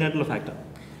അതിന്റെ മെയിൻ ആയിട്ടുള്ള ഫാക്ടർ.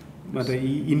 മറ്റേ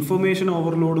ഈ ഇൻഫർമേഷൻ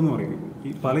ഓവർലോഡ് എന്ന് പറയും. ഈ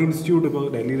പല ഇൻസ്റ്റിറ്റ്യൂട്ട് ഇപ്പോൾ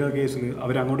ഡൽഹിയിലെ കേസിൽ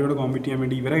അവർ അങ്ങോട്ടും ഇവിടെ കോമ്പീറ്റ് ചെയ്യാൻ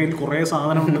വേണ്ടി ഇവരെ കയ്യിൽ കുറേ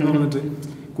സാധനം ഉണ്ടെന്ന് പറഞ്ഞിട്ട്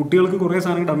കുട്ടികൾക്ക് കുറേ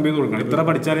സാധനം ഡംപ് ചെയ്ത് കൊടുക്കണം, ഇത്ര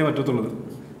പഠിച്ചാലേ പറ്റത്തുള്ളത്.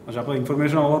 പക്ഷെ അപ്പോൾ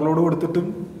ഇൻഫർമേഷൻ ഓവർലോഡ് കൊടുത്തിട്ടും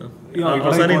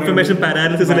ഇൻഫർമേഷൻ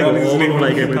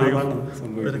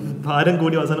ഭാരം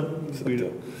കൂടി അവസാനം.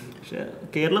 പക്ഷെ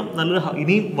കേരളം നല്ലൊരു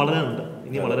ഇനിയും വളരാനുണ്ട്.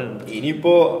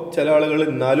 ഇനിയിപ്പോ ചില ആളുകൾ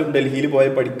എന്നാലും ഡൽഹിയിൽ പോയി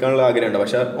പഠിക്കാനുള്ള ആഗ്രഹമുണ്ട്.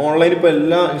 പക്ഷെ ഓൺലൈൻ ഇപ്പോൾ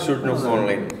എല്ലാ ഇൻസ്റ്റിറ്റ്യൂട്ടിനും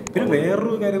ഓൺലൈൻ. പിന്നെ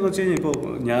വേറൊരു കാര്യം എന്ന് വെച്ച് കഴിഞ്ഞാൽ ഇപ്പോൾ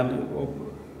ഞാൻ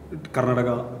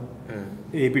കർണാടക,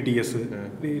 APTS,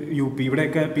 UP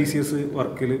ഇവിടെയൊക്കെ PCS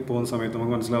വർക്കിൽ പോകുന്ന സമയത്ത്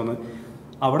നമുക്ക് മനസ്സിലാവുന്നത്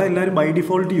അവിടെ എല്ലാവരും ബൈ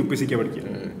ഡിഫോൾട്ട് UPSCക്ക് പഠിക്കുക.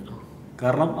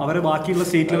 കാരണം അവരെ ബാക്കിയുള്ള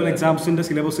സ്റ്റേറ്റ് ലെവൽ എക്സാംസിന്റെ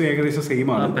സിലബസ് ഏകദേശം സെയിം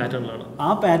ആണ്. ആ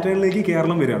പാറ്റേണിലേക്ക്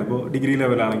കേരളം വരികയാണ്. ഇപ്പോൾ ഡിഗ്രി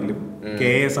ലെവലാണെങ്കിലും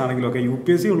KS ആണെങ്കിലും ഒക്കെ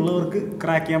UPSC ഉള്ളവർക്ക്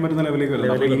ക്രാക്ക് ചെയ്യാൻ പറ്റുന്ന ലെവലിലേക്ക്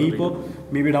വരില്ല. അപ്പോൾ ഇനിയിപ്പോൾ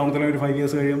മേ ബി ഡൗൺ ഒരു 5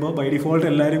 years കഴിയുമ്പോൾ ബൈ ഡിഫോൾട്ട്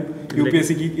എല്ലാവരും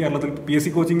UPSCക്ക് കേരളത്തിൽ PSC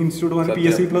coaching institute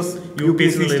PSC plus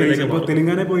UPSC studies. ഇപ്പോൾ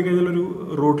തെലുങ്കാന പോയി കഴിഞ്ഞാൽ ഒരു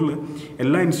റൂട്ടിൽ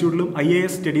എല്ലാ ഇൻസ്റ്റിറ്റ്യൂട്ടിലും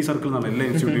IAS സ്റ്റഡി സർക്കിൾ എന്നാണ് എല്ലാ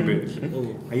ഇൻസ്റ്റിറ്റ്യൂട്ടിലും പേര്.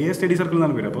 IAS സ്റ്റഡി സർക്കിൾ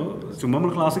എന്നാണ് പേര്. അപ്പോൾ ചുമ്മാ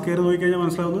നമ്മൾ ക്ലാസ് കയറി നോക്കിക്കഴിഞ്ഞാൽ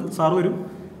മനസ്സിലാവുന്നത് സാർ വരും,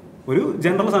 ഒരു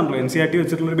ജനറൽ സാധനമല്ല, NCERT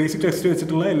വെച്ചിട്ടുള്ള ബേസിക് ടെക്സ്റ്റ്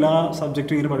വെച്ചിട്ടുള്ള എല്ലാ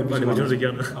സബ്ജക്റ്റും ഇങ്ങനെ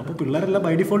പഠിപ്പിച്ചിരിക്കുകയാണ്. അപ്പോൾ പിള്ളേരെല്ലാം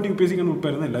ബൈ ഡിഫോൾട്ട് UPSCക്കാണ്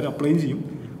ഉൾപ്പെടുന്നത്. എല്ലാവരും അപ്ലൈ ചെയ്യും.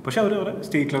 പക്ഷെ അവർ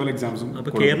സ്റ്റേറ്റ് ലെവൽ എക്സാംസും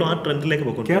കേരളം ആ ട്രെൻഡിലേക്ക്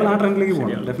പോകും.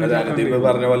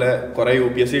 പറഞ്ഞ പോലെ കുറെ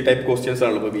UPSC ടൈപ്പ് ക്വസ്റ്റ്യൻസ്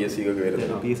ആണല്ലോ ഇപ്പോൾ BSc ഒക്കെ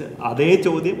വരുന്നത്. അതേ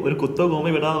ചോദ്യം ഒരു കുത്തോ ഗോമ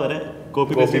വിടാതെ വരെ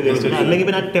കോപ്പി പേസ്റ്റ് അല്ലെങ്കിൽ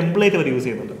പിന്നെ ആ ടെംപ്ലേറ്റ് അവർ യൂസ്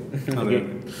ചെയ്യുന്നുണ്ട്.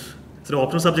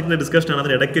 ഓപ്ഷണൽ സബ്ജക്റ്റിന്റെ ഡിസ്കഷൻ ആണ്.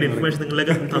 അതിന് ഇടയ്ക്ക് ഒരു ഇൻഫർമേഷൻ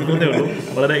നിങ്ങളിലേക്ക് തന്നേ ഉള്ളൂ.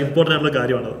 വളരെ ഇമ്പോർട്ടൻ്റ് ആയിട്ടുള്ള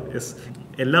കാര്യമാണ്. യെസ്,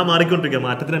 എല്ലാം മാറിക്കൊണ്ടിരിക്കുക.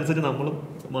 മാറ്റത്തിനനുസരിച്ച് നമ്മളും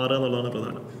മാറുക എന്നുള്ളതാണ്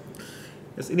പ്രധാനം.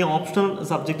 യെസ്, ഇനി ഓപ്ഷണൽ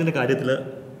സബ്ജക്റ്റിൻ്റെ കാര്യത്തിൽ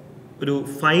ഒരു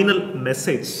ഫൈനൽ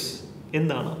മെസ്സേജ്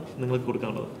എന്താണ് നിങ്ങൾക്ക്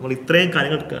കൊടുക്കാനുള്ളത്? നമ്മൾ ഇത്രയും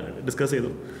കാര്യങ്ങൾ ഡിസ്കസ്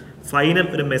ചെയ്തു. ഫൈനൽ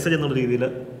ഒരു മെസ്സേജ് എന്നുള്ള രീതിയിൽ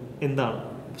എന്താണ്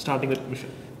സ്റ്റാർട്ടിംഗ്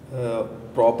വിഷയം?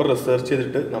 പ്രോപ്പർ റിസർച്ച്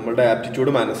ചെയ്തിട്ട് നമ്മളുടെ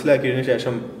ആപ്റ്റിറ്റ്യൂഡ് മനസ്സിലാക്കിയതിനു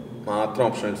ശേഷം മാത്രം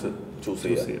ഓപ്ഷണൽസ് ചൂസ്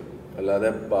ചെയ്യുക. അല്ലാതെ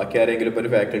ബാക്കി ആരെങ്കിലും ഇപ്പോൾ ഒരു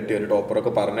ഫാക്കൽറ്റി ഒരു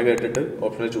ടോപ്പറൊക്കെ പറഞ്ഞു കേട്ടിട്ട്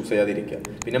ഓപ്ഷണൽ ചൂസ് ചെയ്യാതിരിക്കുക.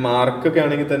 പിന്നെ മാർക്കൊക്കെ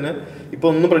ആണെങ്കിൽ തന്നെ ഇപ്പോൾ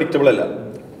ഒന്നും പ്രഡിക്റ്റബിൾ അല്ല.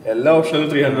 എല്ലാ ഓപ്ഷനിലും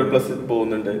 300+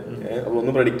 പോകുന്നുണ്ട്. അപ്പോൾ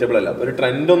ഒന്നും പ്രഡിക്റ്റബിൾ അല്ല. അപ്പോൾ ഒരു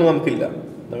ട്രെൻഡ് ഒന്നും നമുക്കില്ല.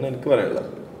 അതാണ് എനിക്ക് പറയാനുള്ളത്.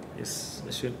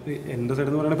 എൻ്റെ സൈഡ്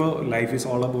എന്ന് പറയുന്നത് ഇപ്പോൾ life is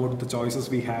all about the choices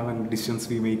we have and decisions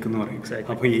we make എന്ന് പറയും.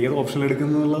 അപ്പോൾ ഏത് ഓപ്ഷൻ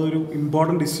എടുക്കുന്നുള്ളത് ഒരു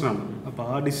ഇമ്പോർട്ടൻറ്റ് ഡിസിഷനാണ്. അപ്പോൾ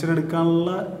ആ ഡിസിഷൻ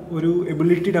എടുക്കാനുള്ള ഒരു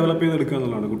എബിലിറ്റി ഡെവലപ്പ് ചെയ്തെടുക്കുക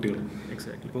എന്നുള്ളതാണ് കുട്ടികൾ.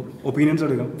 ഇപ്പോൾ ഒപ്പീനിയൻസ്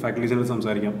എടുക്കാം, ഫാക്കൽറ്റീസിനോട്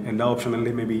സംസാരിക്കാം, എല്ലാ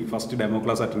ഓപ്ഷനിലെയും may be first demo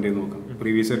class attend ചെയ്ത് നോക്കാം,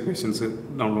 പ്രീവിയസ് ഇയർ ക്വസ്റ്റ്യൻസ്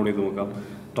ഡൗൺലോഡ് ചെയ്ത് നോക്കാം,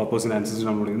 ടോപ്പേഴ്സിൻ്റെ ആൻസേഴ്സ്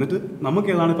ഡൗൺലോഡ് ചെയ്ത് എന്നിട്ട് നമുക്ക്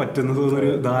ഏതാണ് പറ്റുന്നത്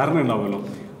എന്നൊരു ധാരണ ഉണ്ടാവുമല്ലോ.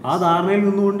 ആ ധാരണയിൽ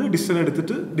നിന്നുകൊണ്ട് ഡിസിഷൻ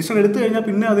എടുത്തു കഴിഞ്ഞാൽ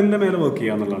പിന്നെ അതിൻ്റെ മേലെ വർക്ക്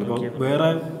ചെയ്യുക എന്നുള്ളതാണ്. ഇപ്പോൾ വേറെ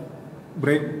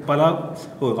പല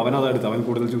അവനതെടുത്ത് അവൻ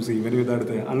കൂടുതൽ ചൂസ് ചെയ്യും, ഇവനും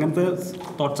ഇതെടുത്ത് അങ്ങനത്തെ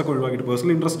തോട്ട്സ് ഒക്കെ ഒഴിവാക്കിയിട്ട്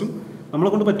പേഴ്സണൽ ഇൻട്രസ്റ്റും നമ്മളെ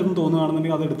കൊണ്ട് പറ്റുമെന്ന്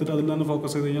തോന്നുകയാണെന്നുണ്ടെങ്കിൽ അതെടുത്തിട്ട് അതിൽ തന്നെ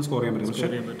ഫോക്കസ് ചെയ്ത് കഴിഞ്ഞാൽ സ്കോർ ചെയ്യാൻ പറ്റും.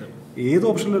 പക്ഷേ ഏത്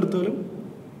ഓപ്ഷനിൽ എടുത്താലും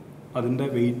അതിൻ്റെ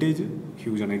വെയിറ്റേജ്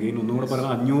ഹ്യൂജ് ആണ്. എഗെയിൻ ഒന്നും കൂടെ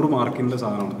പറയുന്നത് 500 മാർക്കിൻ്റെ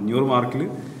സാധനമാണ്. 500 മാർക്കിൽ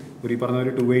ഒരു ഈ പറഞ്ഞ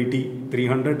ഒരു 280,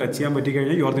 300 ടച്ച് ചെയ്യാൻ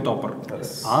പറ്റിക്കഴിഞ്ഞാൽ യു ആർ ദി ടോപ്പർ.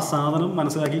 ആ സാധനം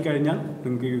മനസ്സിലാക്കി കഴിഞ്ഞാൽ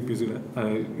നിങ്ങൾക്ക് UPSC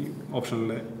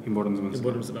ഓപ്ഷനിലെ ഇമ്പോർട്ടൻസ്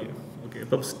മനസ്സിലാവും.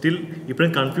 ഇപ്പം സ്റ്റിൽ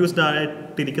ഇപ്പോഴും കൺഫ്യൂസ്ഡ്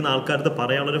ആയിട്ടിരിക്കുന്ന ആൾക്കാർക്ക്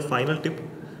പറയാനുള്ളൊരു ഫൈനൽ ടിപ്പ്,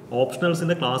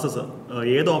 ഓപ്ഷണൽസിൻ്റെ ക്ലാസ്സസ്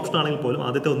ഏത് ഓപ്ഷൻ ആണെങ്കിൽ പോലും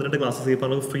ആദ്യത്തെ 1-2 ക്ലാസ്സസ് ഈ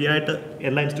പറഞ്ഞാൽ ഫ്രീ ആയിട്ട്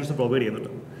എല്ലാ ഇൻസ്റ്റിറ്റ്യൂട്ട്സും പ്രൊവൈഡ്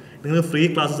ചെയ്യുന്നുണ്ട്. നിങ്ങൾക്ക് ഫ്രീ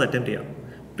ക്ലാസ്സസ് അറ്റൻഡ് ചെയ്യാം,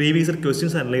 പ്രീവിയസ്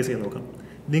ക്വസ്റ്റ്യൻസ് അനലൈസ് ചെയ്ത് നോക്കാം.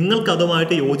 നിങ്ങൾക്ക്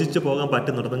അതുമായിട്ട് യോജിച്ച് പോകാൻ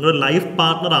പറ്റുന്നുണ്ട്. നിങ്ങളുടെ ലൈഫ്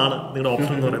പാർട്ണറാണ് നിങ്ങളുടെ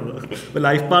ഓപ്ഷൻ എന്ന് പറയുന്നത്. അപ്പോൾ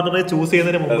ലൈഫ് പാർട്ണറെ ചൂസ്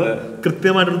ചെയ്യുന്നതിന് മുമ്പ്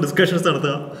കൃത്യമായിട്ടുള്ള ഡിസ്കഷൻസ്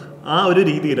നടത്തുക. ആ ഒരു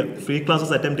രീതിയിൽ ഫ്രീ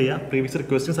ക്ലാസ്സസ് അറ്റൻഡ് ചെയ്യുക, പ്രീവിയസ്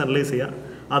ക്വസ്റ്റ്യൻസ് അനലൈസ് ചെയ്യുക,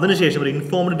 അതിനുശേഷം ഒരു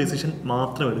ഇൻഫോംഡ് ഡിസിഷൻ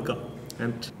മാത്രം എടുക്കുക.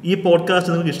 ആൻഡ് ഈ പോഡ്കാസ്റ്റ്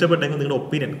നിങ്ങൾക്ക് ഇഷ്ടപ്പെട്ടെങ്കിൽ നിങ്ങളുടെ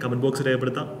ഒപ്പീനിയൻ കമൻറ്റ് ബോക്സിൽ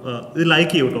രേഖപ്പെടുത്താം. ഇത്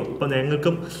ലൈക്ക് ചെയ്യൂ കേട്ടോ. അപ്പം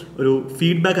ഞങ്ങൾക്കും ഒരു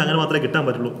ഫീഡ്ബാക്ക് അങ്ങനെ മാത്രമേ കിട്ടാൻ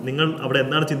പറ്റുള്ളൂ. നിങ്ങൾ അവിടെ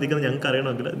എന്താണ് ചിന്തിക്കുന്നത് ഞങ്ങൾക്ക്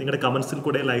അറിയണമെങ്കിൽ നിങ്ങളുടെ കമൻസിൽ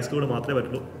കൂടെ ലൈക്സിലൂടെ മാത്രമേ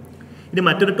പറ്റുള്ളൂ. ഇനി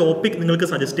മറ്റൊരു ടോപ്പിക് നിങ്ങൾക്ക്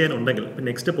സജസ്റ്റ് ചെയ്യാനുണ്ടെങ്കിൽ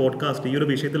നെക്സ്റ്റ് പോഡ്കാസ്റ്റ് ഈ ഒരു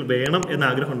വിഷയത്തിൽ വേണം എന്ന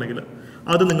ആഗ്രഹം ഉണ്ടെങ്കിൽ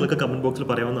അത് നിങ്ങൾക്ക് കമൻറ്റ് ബോക്സിൽ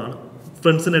പറയാവുന്നതാണ്.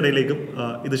 ഫ്രണ്ട്സിൻ്റെ ഇടയിലേക്കും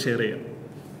ഇത് ഷെയർ ചെയ്യാം.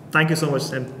 Thank you so much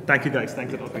and thank you guys.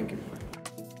 Thank you.